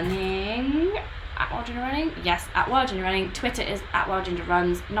Running. At Wild Ginger Running? Yes, at Wild Ginger Running. Twitter is at Wild Ginger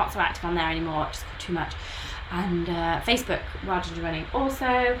Runs. Not so active on there anymore, just got too much. And Facebook, Wild Ginger Running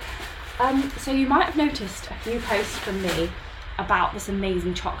also. So you might have noticed a few posts from me about this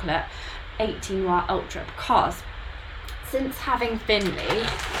amazing chocolate 18 Wild Ultra, because since having Finley,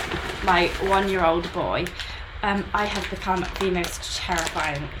 my 1-year-old boy, I have become the most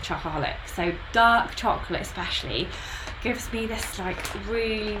terrifying chocoholic. So dark chocolate especially gives me this like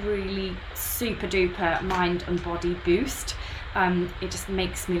really, really super duper mind and body boost. It just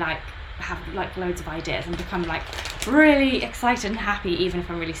makes me like have like loads of ideas and become like really excited and happy even if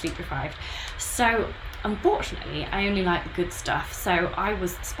I'm really sleep deprived. So unfortunately, I only like the good stuff, so I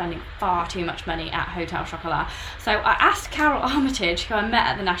was spending far too much money at Hotel Chocolat. So I asked Carol Armitage, who I met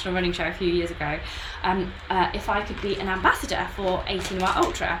at the National Running Show a few years ago, if I could be an ambassador for 18 Noir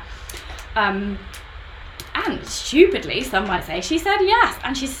Ultra. And stupidly, some might say, she said yes.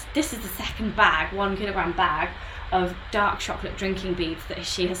 And this is the second bag, 1 kilogram bag of dark chocolate drinking beads that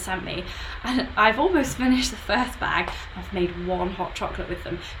she has sent me, and I've almost finished the first bag. I've made 1 hot chocolate with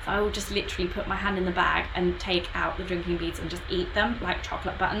them, so I will just literally put my hand in the bag and take out the drinking beads and just eat them like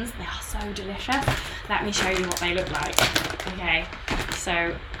chocolate buttons. They are so delicious. Let me show you what they look like. Okay,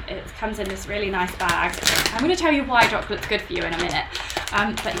 so it comes in this really nice bag. I'm going to tell you why chocolate's good for you in a minute,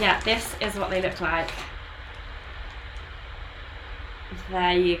 but yeah, this is what they look like.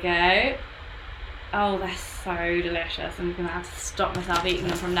 There you go. Oh, they're so delicious. I'm going to have to stop myself eating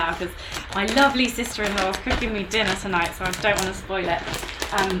them from now because my lovely sister-in-law is cooking me dinner tonight, so I don't want to spoil it.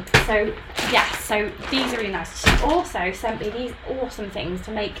 So these are really nice. She also sent me these awesome things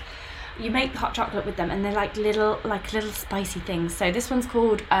to make. You make hot chocolate with them, and they're like little spicy things. So this one's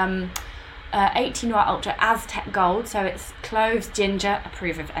called 18 Noir Ultra Aztec Gold. So it's cloves, ginger,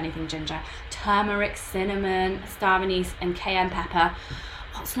 approve of anything ginger, turmeric, cinnamon, star anise, and cayenne pepper.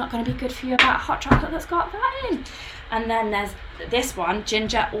 What's not going to be good for you about hot chocolate that's got that in? And then there's this one,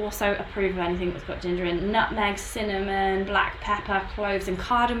 ginger, also approve of anything that's got ginger in, nutmeg, cinnamon, black pepper, cloves, and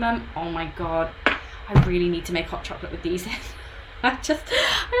cardamom. Oh my god, I really need to make hot chocolate with these in. I just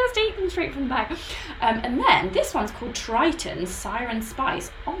eat them straight from the bag. And then this one's called Triton Siren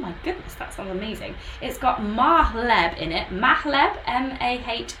Spice. Oh my goodness, that sounds amazing. It's got Mahleb in it. Mahleb,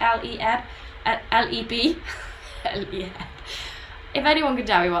 M-A-H-L-E-B, L-E-B. L-E-B. If anyone can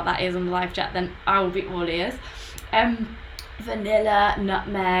tell me what that is on the live chat, then I will be all ears. Vanilla,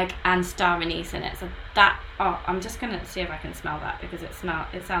 nutmeg, and star anise in it. So that, I'm just gonna see if I can smell that because it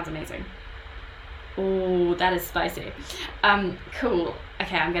sounds amazing. Oh, that is spicy. Cool.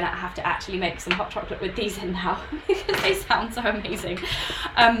 Okay, I'm gonna have to actually make some hot chocolate with these in now because they sound so amazing.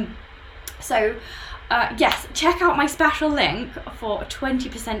 Yes, check out my special link for a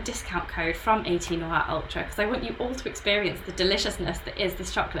 20% discount code from 18 Noir Ultra because I want you all to experience the deliciousness that is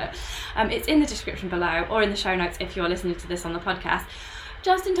this chocolate. It's in the description below or in the show notes if you're listening to this on the podcast.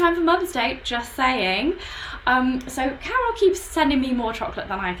 Just in time for Mother's Day, just saying. So Carol keeps sending me more chocolate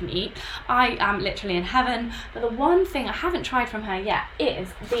than I can eat. I am literally in heaven. But the one thing I haven't tried from her yet is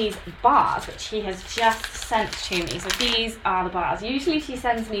these bars that she has just sent to me. So these are the bars. Usually she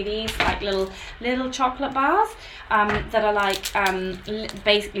sends me these like little chocolate bars that are like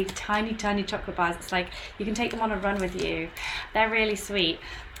basically tiny chocolate bars. It's like you can take them on a run with you. They're really sweet.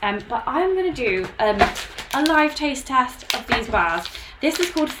 But I'm going to do a live taste test of these bars. This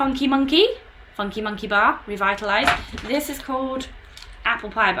is called Funky Monkey Bar, Revitalized. This is called Apple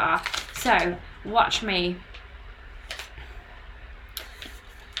Pie Bar. So, watch me.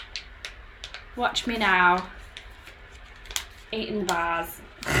 Watch me now. Eating the bars.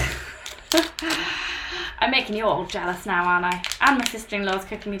 I'm making you all jealous now, aren't I? And my sister-in-law's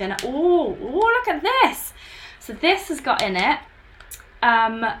cooking me dinner. Oh, look at this. So this has got in it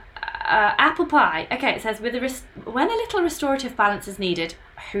apple pie. Okay, it says when a little restorative balance is needed,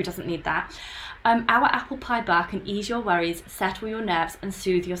 who doesn't need that? Our apple pie bar can ease your worries, settle your nerves, and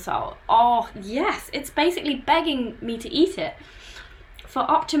soothe your soul. Oh yes, it's basically begging me to eat it. For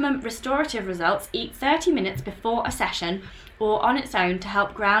optimum restorative results, eat 30 minutes before a session or on its own to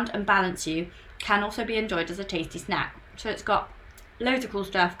help ground and balance you. Can also be enjoyed as a tasty snack. So it's got loads of cool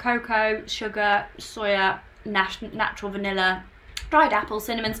stuff: cocoa, sugar, soya, natural vanilla, dried apple,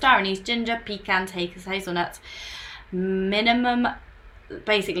 cinnamon, star anise, ginger, pecans, hazelnuts, minimum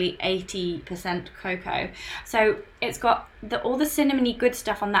basically 80% cocoa. So it's got all the cinnamony good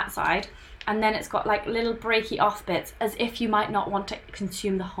stuff on that side, and then it's got like little breaky off bits as if you might not want to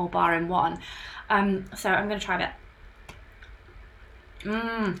consume the whole bar in one. So I'm going to try that.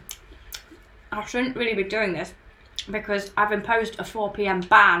 I shouldn't really be doing this because I've imposed a 4 p.m.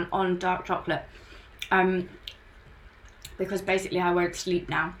 ban on dark chocolate. Because basically I won't sleep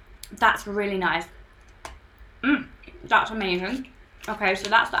now. That's really nice. That's amazing. Okay, so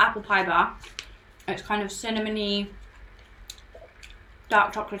that's the apple pie bar. It's kind of cinnamony,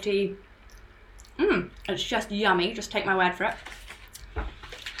 dark chocolatey. It's just yummy. Just take my word for it.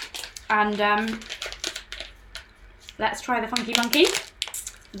 And let's try the Funky Monkey.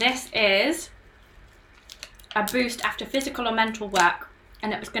 This is a boost after physical or mental work,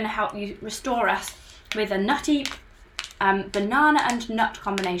 and it was going to help you restore us with a nutty banana and nut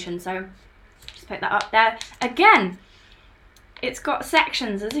combination. So just pick that up there. Again, it's got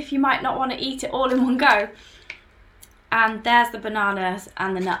sections as if you might not want to eat it all in one go. And there's the bananas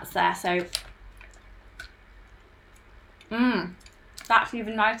and the nuts there. So That's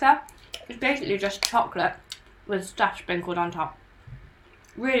even nicer. It's basically just chocolate with stuff sprinkled on top.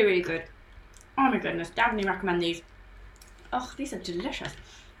 Really, really good. Oh my goodness, definitely recommend these. Oh, these are delicious.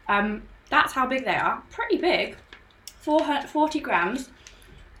 That's how big they are. Pretty big. 40 grams.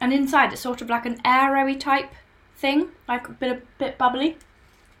 And inside it's sort of like an aero-y type thing, like a bit bubbly.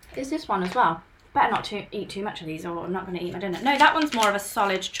 Is this one as well? Better not to eat too much of these or I'm not going to eat my dinner. No, that one's more of a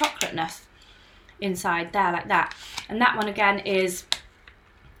solid chocolateness inside there, like that. And that one again is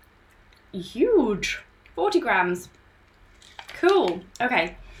huge. 40 grams. Cool.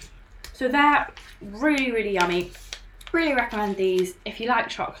 Okay. So they're really, really yummy. Really recommend these. If you like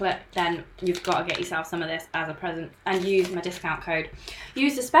chocolate, then you've got to get yourself some of this as a present and use my discount code.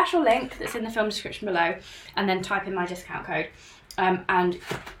 Use the special link that's in the film description below and then type in my discount code and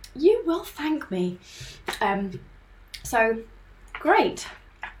you will thank me. So great.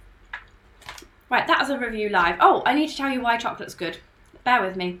 Right, that was a review live. Oh, I need to tell you why chocolate's good. Bear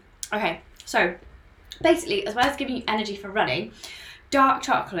with me. Okay, so basically, as well as giving you energy for running, dark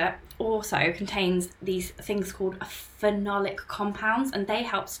chocolate also contains these things called phenolic compounds, and they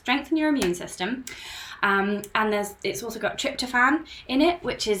help strengthen your immune system. And it's also got tryptophan in it,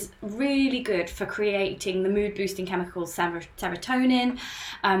 which is really good for creating the mood boosting chemicals serotonin.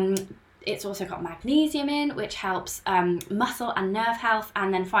 It's also got magnesium in, which helps muscle and nerve health,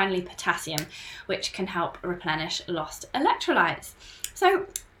 and then finally potassium, which can help replenish lost electrolytes. So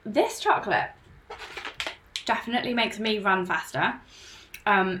this chocolate definitely makes me run faster.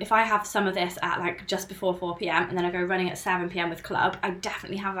 If I have some of this at like just before 4 p.m. and then I go running at 7 p.m. with club, I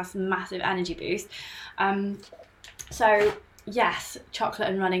definitely have this massive energy boost. So yes, chocolate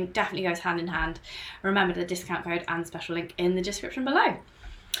and running definitely goes hand in hand. Remember the discount code and special link in the description below.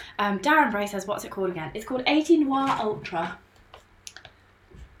 Darren Bray says, what's it called again? It's called 18 Noir Ultra.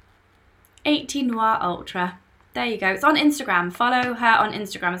 18 Noir Ultra. There you go. It's on Instagram. Follow her on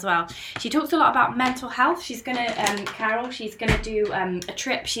Instagram as well. She talks a lot about mental health. She's gonna, Carol. She's gonna do a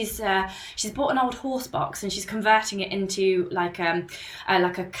trip. She's bought an old horse box and she's converting it into like a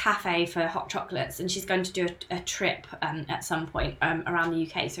cafe for hot chocolates. And she's going to do a trip at some point around the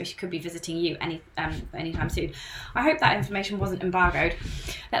UK. So she could be visiting you anytime soon. I hope that information wasn't embargoed.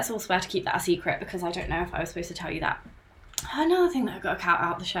 Let's all swear to keep that a secret because I don't know if I was supposed to tell you that. Another thing that I've got to count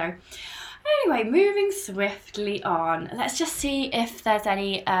out the show. Anyway, moving swiftly on. Let's just see if there's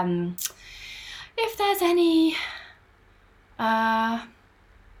any, if there's anything. Oh,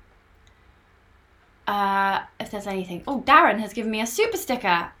 Darren has given me a super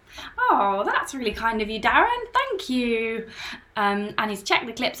sticker. Oh, that's really kind of you, Darren. Thank you. And he's checked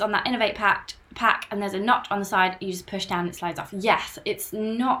the clips on that Innovate pack, and there's a notch on the side. You just push down and it slides off. Yes, it's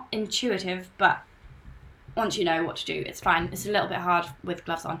not intuitive, but once you know what to do, it's fine. It's a little bit hard with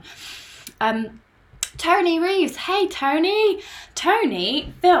gloves on. Tony Reeves. Hey, Tony.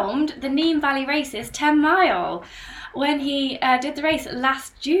 Tony filmed the Nene Valley Races 10 mile when he did the race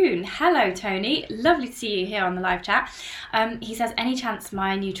last June. Hello, Tony. Lovely to see you here on the live chat. He says, any chance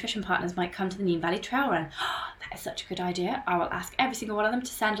my nutrition partners might come to the Nene Valley Trail Run? That is such a good idea. I will ask every single one of them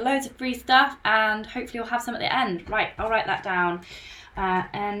to send loads of free stuff and hopefully we'll have some at the end. Right, I'll write that down.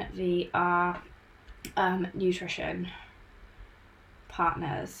 NVR nutrition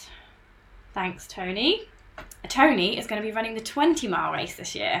partners. Thanks, Tony. Tony is going to be running the 20-mile race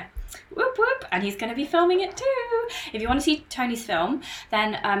this year. Whoop whoop, and he's going to be filming it too. If you want to see Tony's film,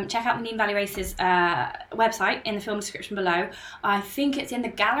 then check out the Nene Valley Races website in the film description below. I think it's in the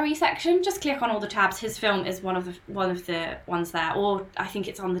gallery section. Just click on all the tabs. His film is one of the ones there, or I think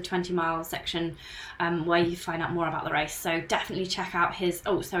it's on the 20-mile section where you find out more about the race. So definitely check out his.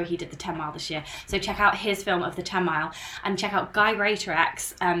 Oh, sorry, he did the 10-mile this year. So check out his film of the 10-mile and check out Guy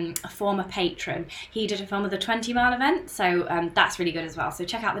Greatorex, a former patron. He did a film of the 20-mile event, so that's really good as well. So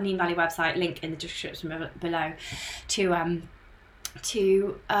check out the Nene Valley website, link in the description below to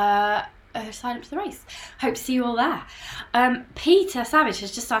sign up to the race. Hope to see you all there. Peter Savage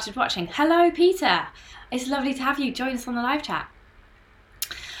has just started watching. Hello, Peter. It's lovely to have you join us on the live chat.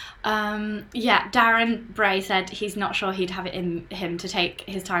 Yeah, Darren Bray said he's not sure he'd have it in him to take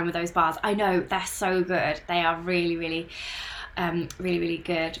his time with those bars. I know, they're so good. They are really, really, really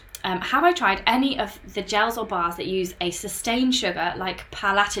good. Have I tried any of the gels or bars that use a sustained sugar like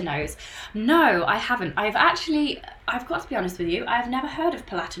Palatinos? No, I haven't. I've got to be honest with you, I've never heard of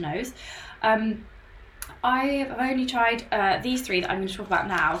Palatinos. I've only tried these three that I'm going to talk about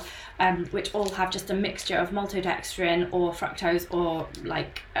now, which all have just a mixture of maltodextrin or fructose or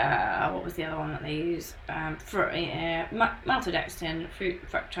like, what was the other one that they use? Maltodextrin,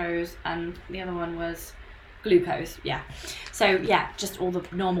 fructose, and the other one was glucose, yeah. So yeah, just all the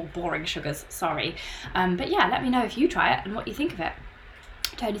normal boring sugars, sorry. But yeah, let me know if you try it and what you think of it.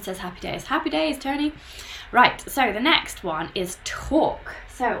 Tony says happy days. Happy days, Tony. Right, so the next one is Talk.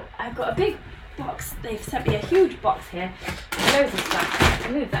 So I've got a big box. They've sent me a huge box here. Loads of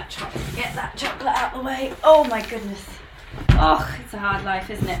stuff. Move that chocolate. Get that chocolate out of the way. Oh my goodness. Oh, it's a hard life,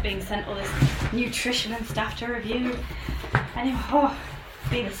 isn't it? Being sent all this nutrition and stuff to review. Anyway,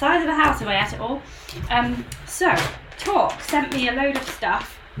 be the size of a house if I ate it all. So Talk sent me a load of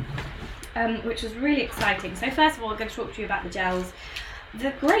stuff, which was really exciting. So first of all, I'm going to talk to you about the gels.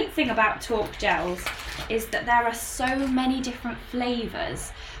 The great thing about Talk gels is that there are so many different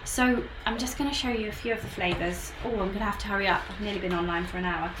flavours. So I'm just going to show you a few of the flavours. Oh, I'm going to have to hurry up. I've nearly been online for an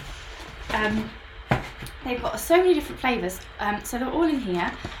hour. They've got so many different flavours. So they're all in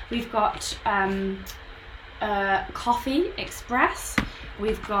here. We've got Coffee Express.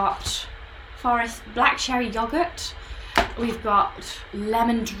 We've got Forest Black Cherry Yogurt. We've got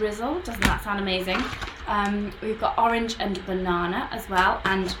Lemon Drizzle. Doesn't that sound amazing? We've got Orange and Banana as well,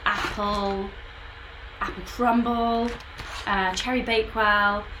 and Apple Crumble, Cherry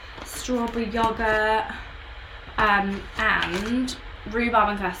Bakewell, Strawberry Yogurt, and Rhubarb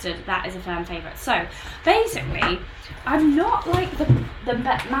and Custard. That is a firm favourite. So basically, I'm not like the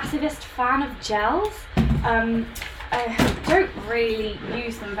massivest fan of gels. I don't really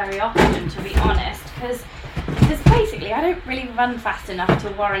use them very often, to be honest, because basically I don't really run fast enough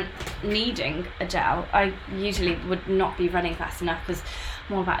to warrant needing a gel. I usually would not be running fast enough because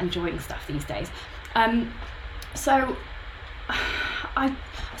I'm more about enjoying stuff these days. So I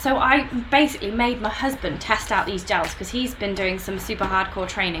basically made my husband test out these gels because he's been doing some super hardcore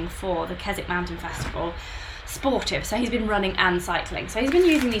training for the Keswick Mountain Festival, sportive, so he's been running and cycling. So he's been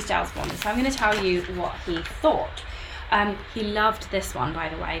using these gels for me, so I'm going to tell you what he thought. He loved this one, by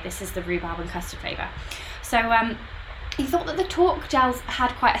the way. This is the Rhubarb and Custard flavour. So he thought that the Talk gels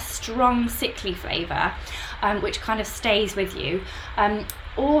had quite a strong sickly flavour, which kind of stays with you.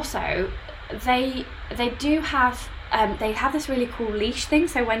 Also, they do have they have this really cool leash thing,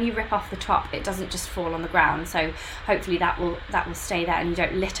 so when you rip off the top, it doesn't just fall on the ground. So hopefully that will stay there and you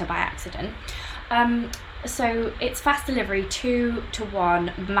don't litter by accident. So it's fast delivery,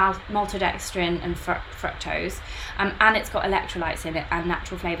 2-to-1 maltodextrin and fructose, and it's got electrolytes in it and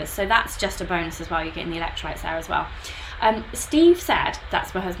natural flavours, so that's just a bonus as well. You're getting the electrolytes there as well. Steve said,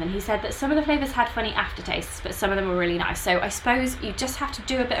 that's my husband, he said that some of the flavours had funny aftertastes, but some of them were really nice. So I suppose you just have to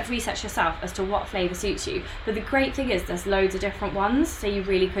do a bit of research yourself as to what flavour suits you. But the great thing is there's loads of different ones, so you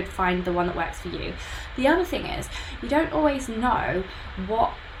really could find the one that works for you. The other thing is you don't always know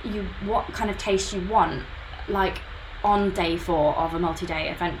what kind of taste you want, like on day 4 of a multi-day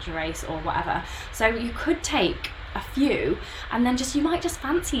adventure race or whatever. So you could take a few and then you might just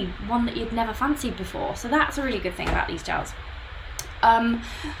fancy one that you'd never fancied before. So that's a really good thing about these gels.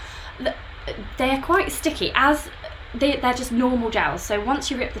 They're quite sticky, as they're just normal gels, so once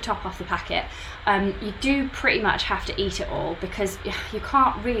you rip the top off the packet, you do pretty much have to eat it all, because you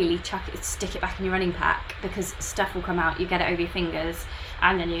can't really stick it back in your running pack, because stuff will come out, you get it over your fingers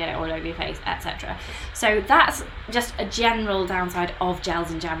and then you get it all over your face, etc. So that's just a general downside of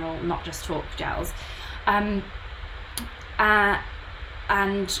gels in general, not just Talk gels. Yeah,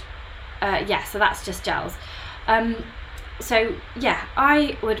 so that's just gels. So yeah,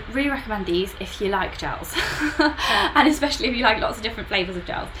 I would really recommend these if you like gels, and especially if you like lots of different flavours of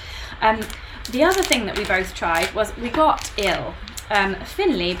gels. The other thing that we both tried was we got ill.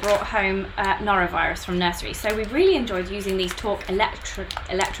 Finley brought home norovirus from nursery, so we really enjoyed using these Talk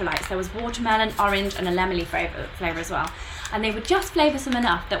electrolytes. There was watermelon, orange and a lemony flavour as well, and they were just flavoursome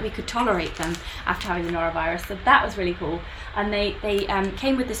enough that we could tolerate them after having the norovirus, so that was really cool. And they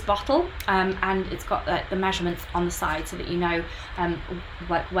came with this bottle, and it's got the measurements on the side so that you know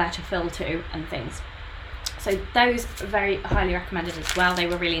like where to fill to and things. So those are very highly recommended as well. They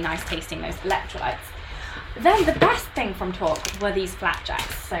were really nice tasting, those electrolytes. Then the best thing from Talk were these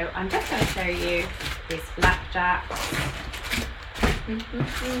flapjacks. So I'm just going to show you these flapjacks.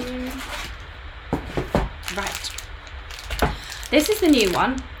 Right. This is the new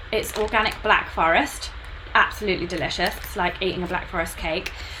one. It's organic Black Forest. Absolutely delicious. It's like eating a Black Forest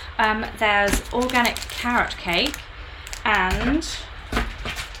cake. There's organic carrot cake and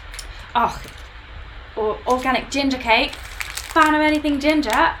organic ginger cake. Fan of anything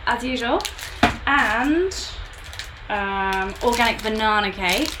ginger, as usual. And organic banana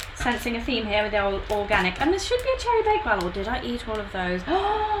cake. Sensing a theme here with the old organic. And there should be a cherry bakewell, or did I eat all of those?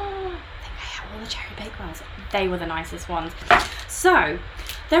 Oh, I think I ate all the cherry bakewells. They were the nicest ones. So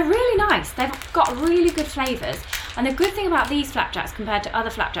they're really nice. They've got really good flavours. And the good thing about these flapjacks compared to other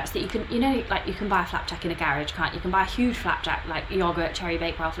flapjacks that you can, like you can buy a flapjack in a garage, can't you? You can buy a huge flapjack like yogurt, cherry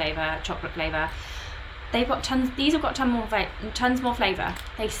bakewell flavour, chocolate flavour. They've got these have got tons more flavour.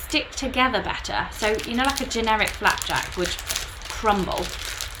 They stick together better. So, like a generic flapjack would crumble.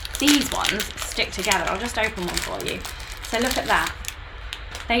 These ones stick together. I'll just open one for you. So look at that.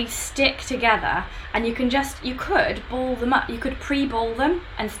 They stick together, and you could ball them up. You could pre-ball them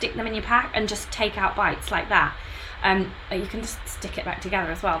and stick them in your pack and just take out bites like that. You can just stick it back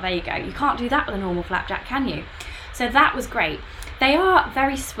together as well. There you go. You can't do that with a normal flapjack, can you? So that was great. They are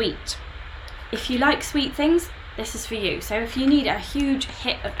very sweet. If you like sweet things, this is for you. So if you need a huge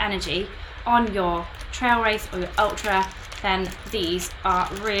hit of energy on your trail race or your ultra, then these are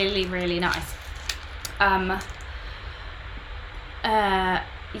really, really nice.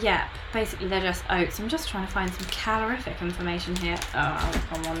 Yeah, basically they're just oats. I'm just trying to find some calorific information here. Oh, I'll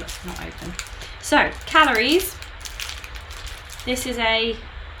look on one that's not open. So, calories. This is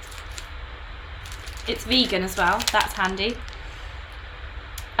it's vegan as well, that's handy.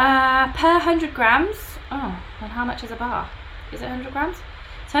 Per 100 grams, oh, and how much is a bar? Is it 100 grams?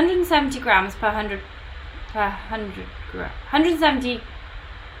 It's 170 grams per 100 grams. 170,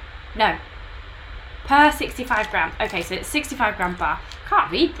 no, per 65 grams. Okay, so it's 65 gram bar.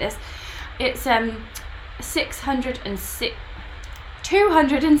 Can't read this. It's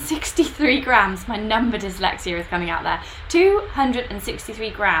 263 grams. My number dyslexia is coming out there.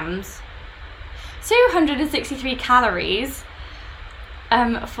 263 grams. 263 calories.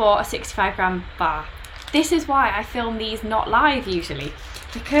 For a 65 gram bar. This is why I film these not live usually,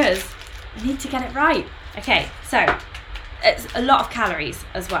 because I need to get it right. Okay, so it's a lot of calories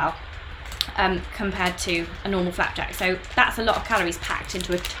as well, compared to a normal flapjack. So that's a lot of calories packed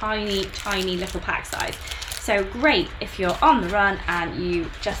into a tiny, tiny little pack size. So great if you're on the run and you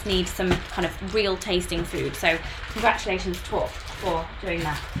just need some kind of real tasting food. So congratulations Tork for doing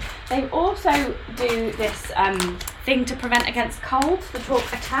that. They also do this thing to prevent against colds, the Tork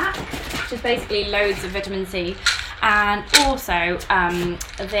Attack, which is basically loads of vitamin C, and also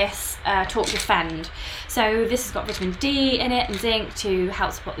this Tork Defend. So this has got vitamin D in it and zinc to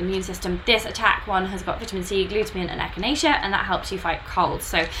help support the immune system. This Attack one has got vitamin C, glutamine and echinacea, and that helps you fight colds.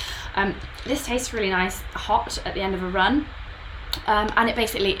 So this tastes really nice hot at the end of a run. And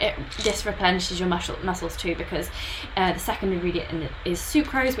this replenishes your muscles too, because the second ingredient in it is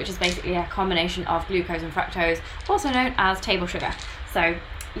sucrose, which is basically a combination of glucose and fructose, also known as table sugar. So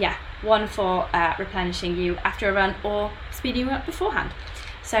yeah, one for replenishing you after a run or speeding you up beforehand.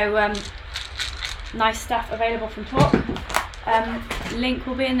 So nice stuff available from Tork. Link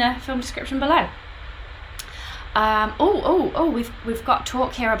will be in the film description below. We've got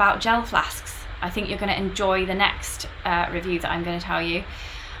talk here about gel flasks. I think you're going to enjoy the next review that I'm going to tell you.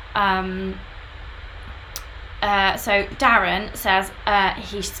 So Darren says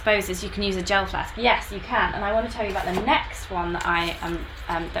he supposes you can use a gel flask. Yes, you can, and I want to tell you about the next one that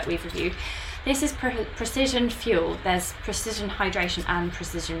that we've reviewed. This is Precision Fuel. There's Precision Hydration and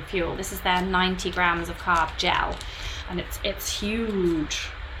Precision Fuel. This is their 90 grams of carb gel, and it's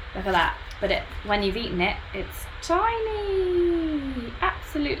huge. Look at that. But when you've eaten it, it's tiny,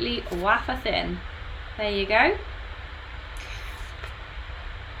 absolutely wafer thin. There you go.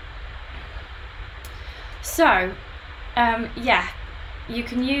 So, yeah, you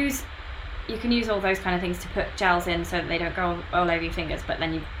can use all those kind of things to put gels in so that they don't go all over your fingers, but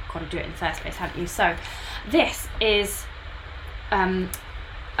then you've got to do it in the first place, haven't you? So, this is an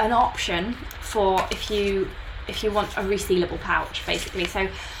option for if you want a resealable pouch, basically. So.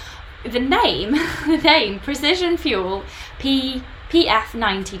 The name Precision Fuel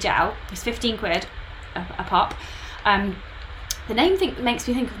PF90 gel is 15 quid a pop. The name makes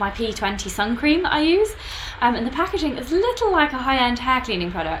me think of my P20 sun cream that I use, and the packaging is a little like a high-end hair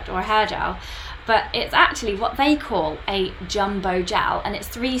cleaning product or a hair gel, but it's actually what they call a jumbo gel, and it's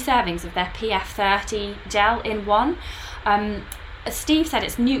 3 servings of their PF30 gel in one. As Steve said,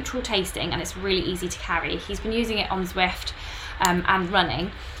 it's neutral tasting and it's really easy to carry. He's been using it on Zwift and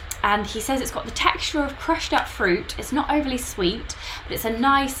running. And he says it's got the texture of crushed up fruit. It's not overly sweet, but it's a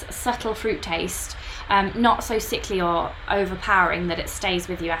nice, subtle fruit taste. Not so sickly or overpowering that it stays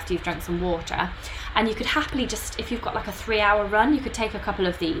with you after you've drunk some water. And you could happily just, if you've got like a 3-hour run, you could take a couple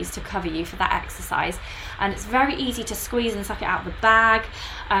of these to cover you for that exercise. And it's very easy to squeeze and suck it out of the bag.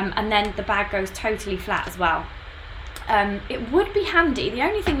 And then the bag goes totally flat as well. It would be handy. The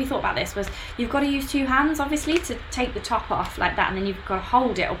only thing we thought about this was you've got to use 2 hands obviously to take the top off like that, and then you've got to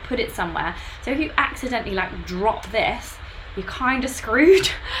hold it or put it somewhere. So if you accidentally like drop this, you're kind of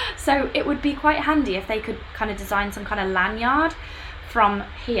screwed. So it would be quite handy if they could kind of design some kind of lanyard from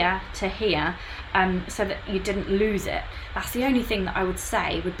here to here, so that you didn't lose it. That's the only thing that I would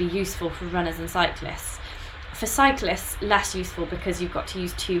say would be useful for runners and cyclists. For cyclists, less useful because you've got to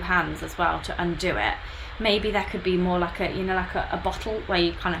use two hands as well to undo it. Maybe there could be more like a bottle where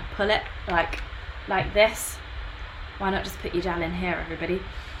you kind of pull it like this. Why not just put your gel in here, everybody?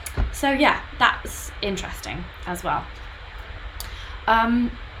 So yeah, that's interesting as well.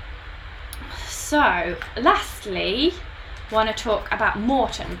 So lastly, want to talk about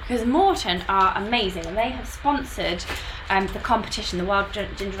Maurten, because Maurten are amazing and they have sponsored the competition, the World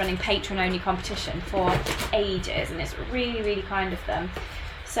Ginger Running patron only competition, for ages, and it's really, really kind of them.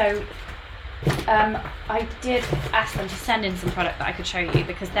 So I did ask them to send in some product that I could show you,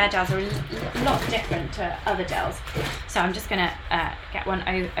 because their gels are a lot different to other gels. So I'm just going to get one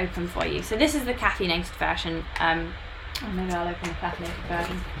open for you. So this is the caffeinated version. Maybe I'll open the caffeinated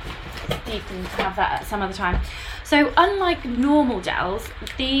version. You can have that at some other time. So unlike normal gels,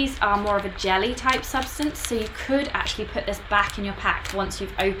 these are more of a jelly type substance, so you could actually put this back in your pack once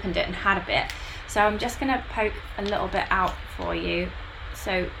you've opened it and had a bit. So I'm just going to poke a little bit out for you.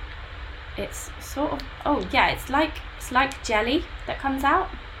 So it's sort of, oh yeah, it's like jelly that comes out.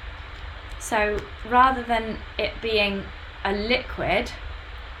 So rather than it being a liquid,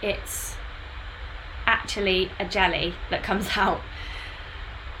 it's actually a jelly that comes out.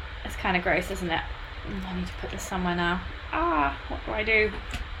 It's kind of gross, isn't it? I need to put this somewhere now. What do I do?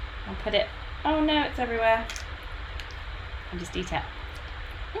 I'll put it, oh no, it's everywhere. I'll just eat it.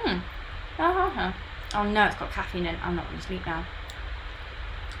 Oh no, it's got caffeine in it. I'm not going to sleep now.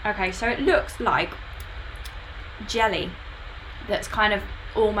 Okay, so it looks like jelly that's kind of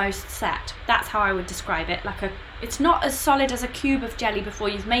almost set. That's how I would describe it. It's not as solid as a cube of jelly before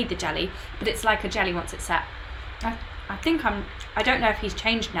you've made the jelly, but it's like a jelly once it's set. I don't know if he's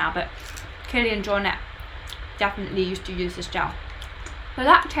changed now, but Killian Jornet definitely used to use this gel. So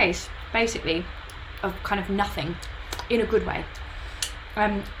that tastes basically of kind of nothing, in a good way.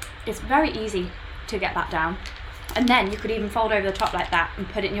 It's very easy to get that down. And then you could even fold over the top like that and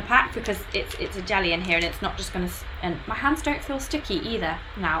put it in your pack, because it's a jelly in here and it's not just going to... And my hands don't feel sticky either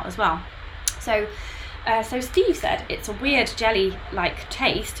now as well. So Steve said it's a weird jelly-like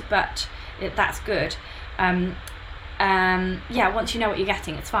taste, but that's good. Yeah, once you know what you're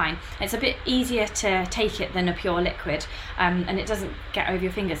getting, it's fine. It's a bit easier to take it than a pure liquid, and it doesn't get over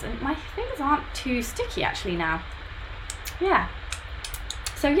your fingers. And my fingers aren't too sticky actually now. Yeah.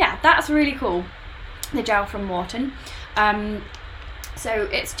 So yeah, that's really cool. The gel from Maurten. So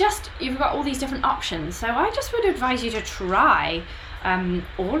it's just, you've got all these different options, so I just would advise you to try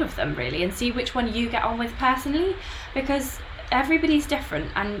all of them really, and see which one you get on with personally, because everybody's different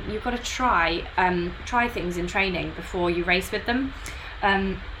and you've got to try things in training before you race with them.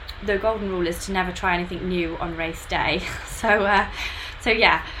 The golden rule is to never try anything new on race day. So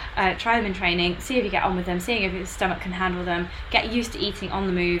yeah, try them in training, see if you get on with them, seeing if your stomach can handle them. Get used to eating on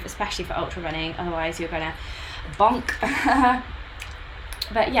the move, especially for ultra running, otherwise you're gonna bonk.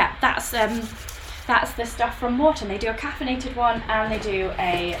 But yeah, that's the stuff from Maurten. They do a caffeinated one and they do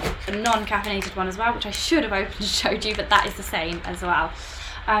a non-caffeinated one as well, which I should have opened and showed you, but that is the same as well.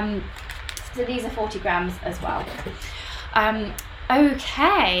 So these are 40 grams as well.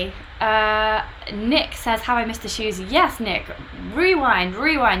 Okay, Nick says, have I missed the shoes? Yes, Nick, rewind,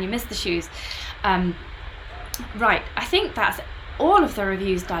 you missed the shoes. Right, I think that's all of the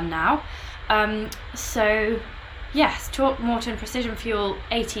reviews done now. So yes, Talk Maurten Precision Fuel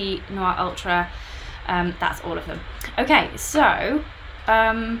 80 Noir Ultra, that's all of them. Okay, so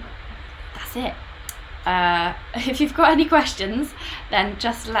that's it. If you've got any questions, then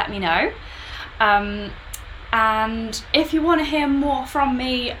just let me know. And if you want to hear more from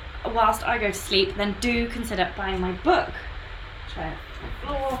me whilst I go to sleep, then do consider buying my book.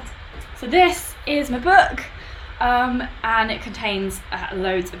 So this is my book, and it contains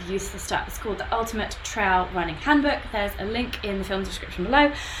loads of useful stuff. It's called The Ultimate Trail Running Handbook. There's a link in the film description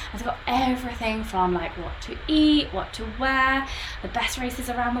below. It's got everything from like what to eat, what to wear, the best races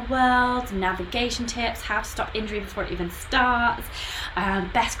around the world, navigation tips, how to stop injury before it even starts,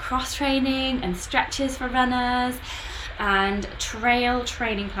 best cross training and stretches for runners, and trail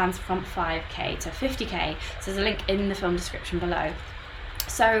training plans from 5k to 50k. So there's a link in the film description below.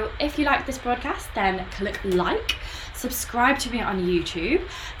 So if you like this broadcast, then click like, subscribe to me on YouTube,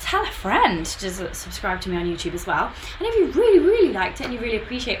 tell a friend to subscribe to me on YouTube as well. And if you really, really liked it and you really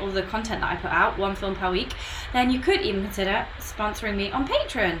appreciate all the content that I put out, one film per week, then you could even consider sponsoring me on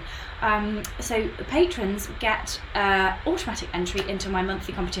Patreon. So patrons get automatic entry into my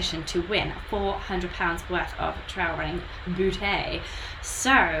monthly competition to win £400 worth of trail running booty.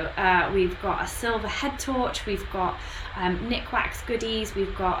 So we've got a silver head torch, we've got Nick Wax goodies,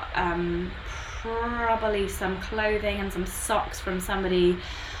 we've got probably some clothing and some socks from somebody.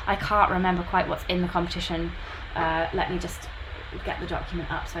 I can't remember quite what's in the competition. Let me just get the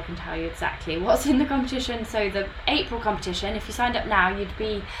document up so I can tell you exactly what's in the competition. So the April competition, if you signed up now, you'd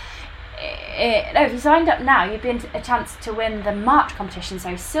be a chance to win the March competition.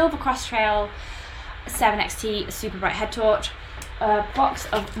 So Silver Cross Trail 7XT Super Bright Head Torch, a box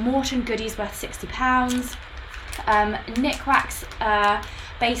of Morton goodies worth £60, Nick Wax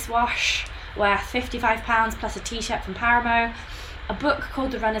base wash worth £55 plus a t-shirt from Paramo, a book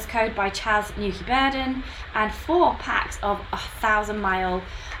called The Runner's Code by Chaz Newkey Burden, and 4 packs of 1,000 mile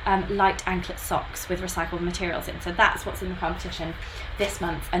light anklet socks with recycled materials in. So that's what's in the competition this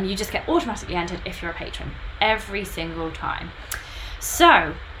month, and you just get automatically entered if you're a patron every single time.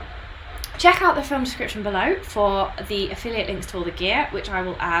 So check out the film description below for the affiliate links to all the gear, which I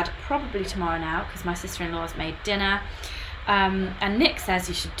will add probably tomorrow now because my sister-in-law's made dinner. And Nick says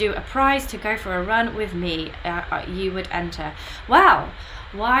you should do a prize to go for a run with me. You would enter. Well,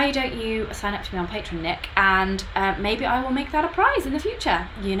 why don't you sign up to me on Patreon, Nick, and maybe I will make that a prize in the future.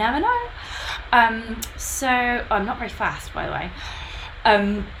 You never know. So I'm not very fast, by the way.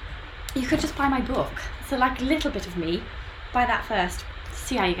 You could just buy my book. So like a little bit of me, buy that first.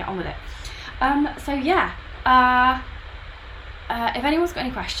 See how you get on with it. So yeah. If anyone's got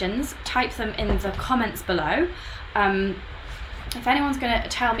any questions, type them in the comments below. If anyone's going to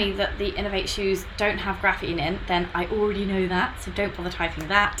tell me that the Inov-8 shoes don't have graphene in, then I already know that, so don't bother typing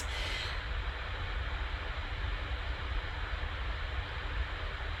that.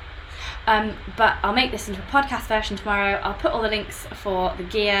 But I'll make this into a podcast version tomorrow. I'll put all the links for the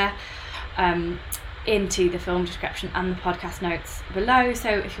gear into the film description and the podcast notes below, so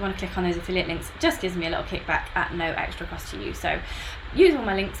if you want to click on those affiliate links, it just gives me a little kickback at no extra cost to you. So use all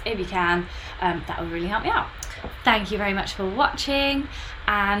my links if you can. That would really help me out. Thank you very much for watching,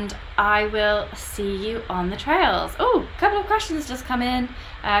 and I will see you on the trails. Oh, a couple of questions just come in.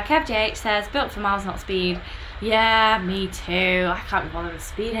 KevJH says, built for miles, not speed. Yeah, me too. I can't be bothered with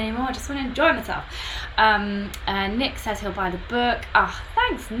speed anymore. I just want to enjoy myself. Nick says he'll buy the book. Oh,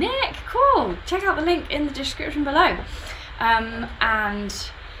 thanks, Nick. Cool. Check out the link in the description below. And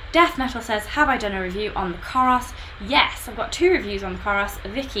Death Metal says, have I done a review on the Coros? Yes, I've got 2 reviews on the Coros.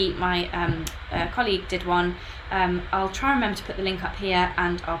 Vicky, my colleague, did one. I'll try and remember to put the link up here,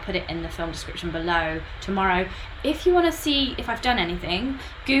 and I'll put it in the film description below tomorrow. If you want to see if I've done anything,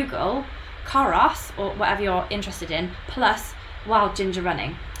 Google Coros, or whatever you're interested in, plus Wild Ginger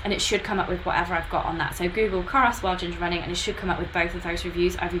Running, and it should come up with whatever I've got on that. So Google Coros Wild Ginger Running, and it should come up with both of those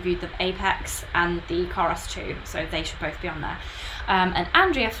reviews. I've reviewed the Apex and the Coros too, so they should both be on there. And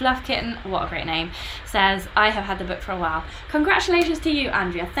Andrea Fluffkitten, what a great name, says, I have had the book for a while. Congratulations to you,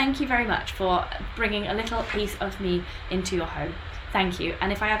 Andrea. Thank you very much for bringing a little piece of me into your home. Thank you.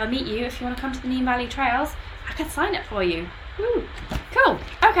 And if I ever meet you, if you want to come to the Neem Valley Trails, I could sign it for you. Woo. Cool.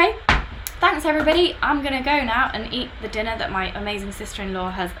 Okay. Thanks everybody. I'm gonna go now and eat the dinner that my amazing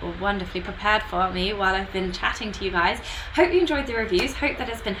sister-in-law has wonderfully prepared for me while I've been chatting to you guys. Hope you enjoyed the reviews, hope that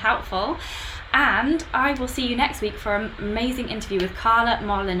has been helpful, and I will see you next week for an amazing interview with Carla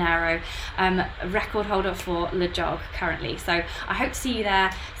Molinero, record holder for Le Jog currently. So I hope to see you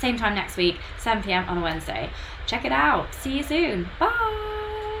there, same time next week, 7 PM on a Wednesday. Check it out. See you soon. Bye.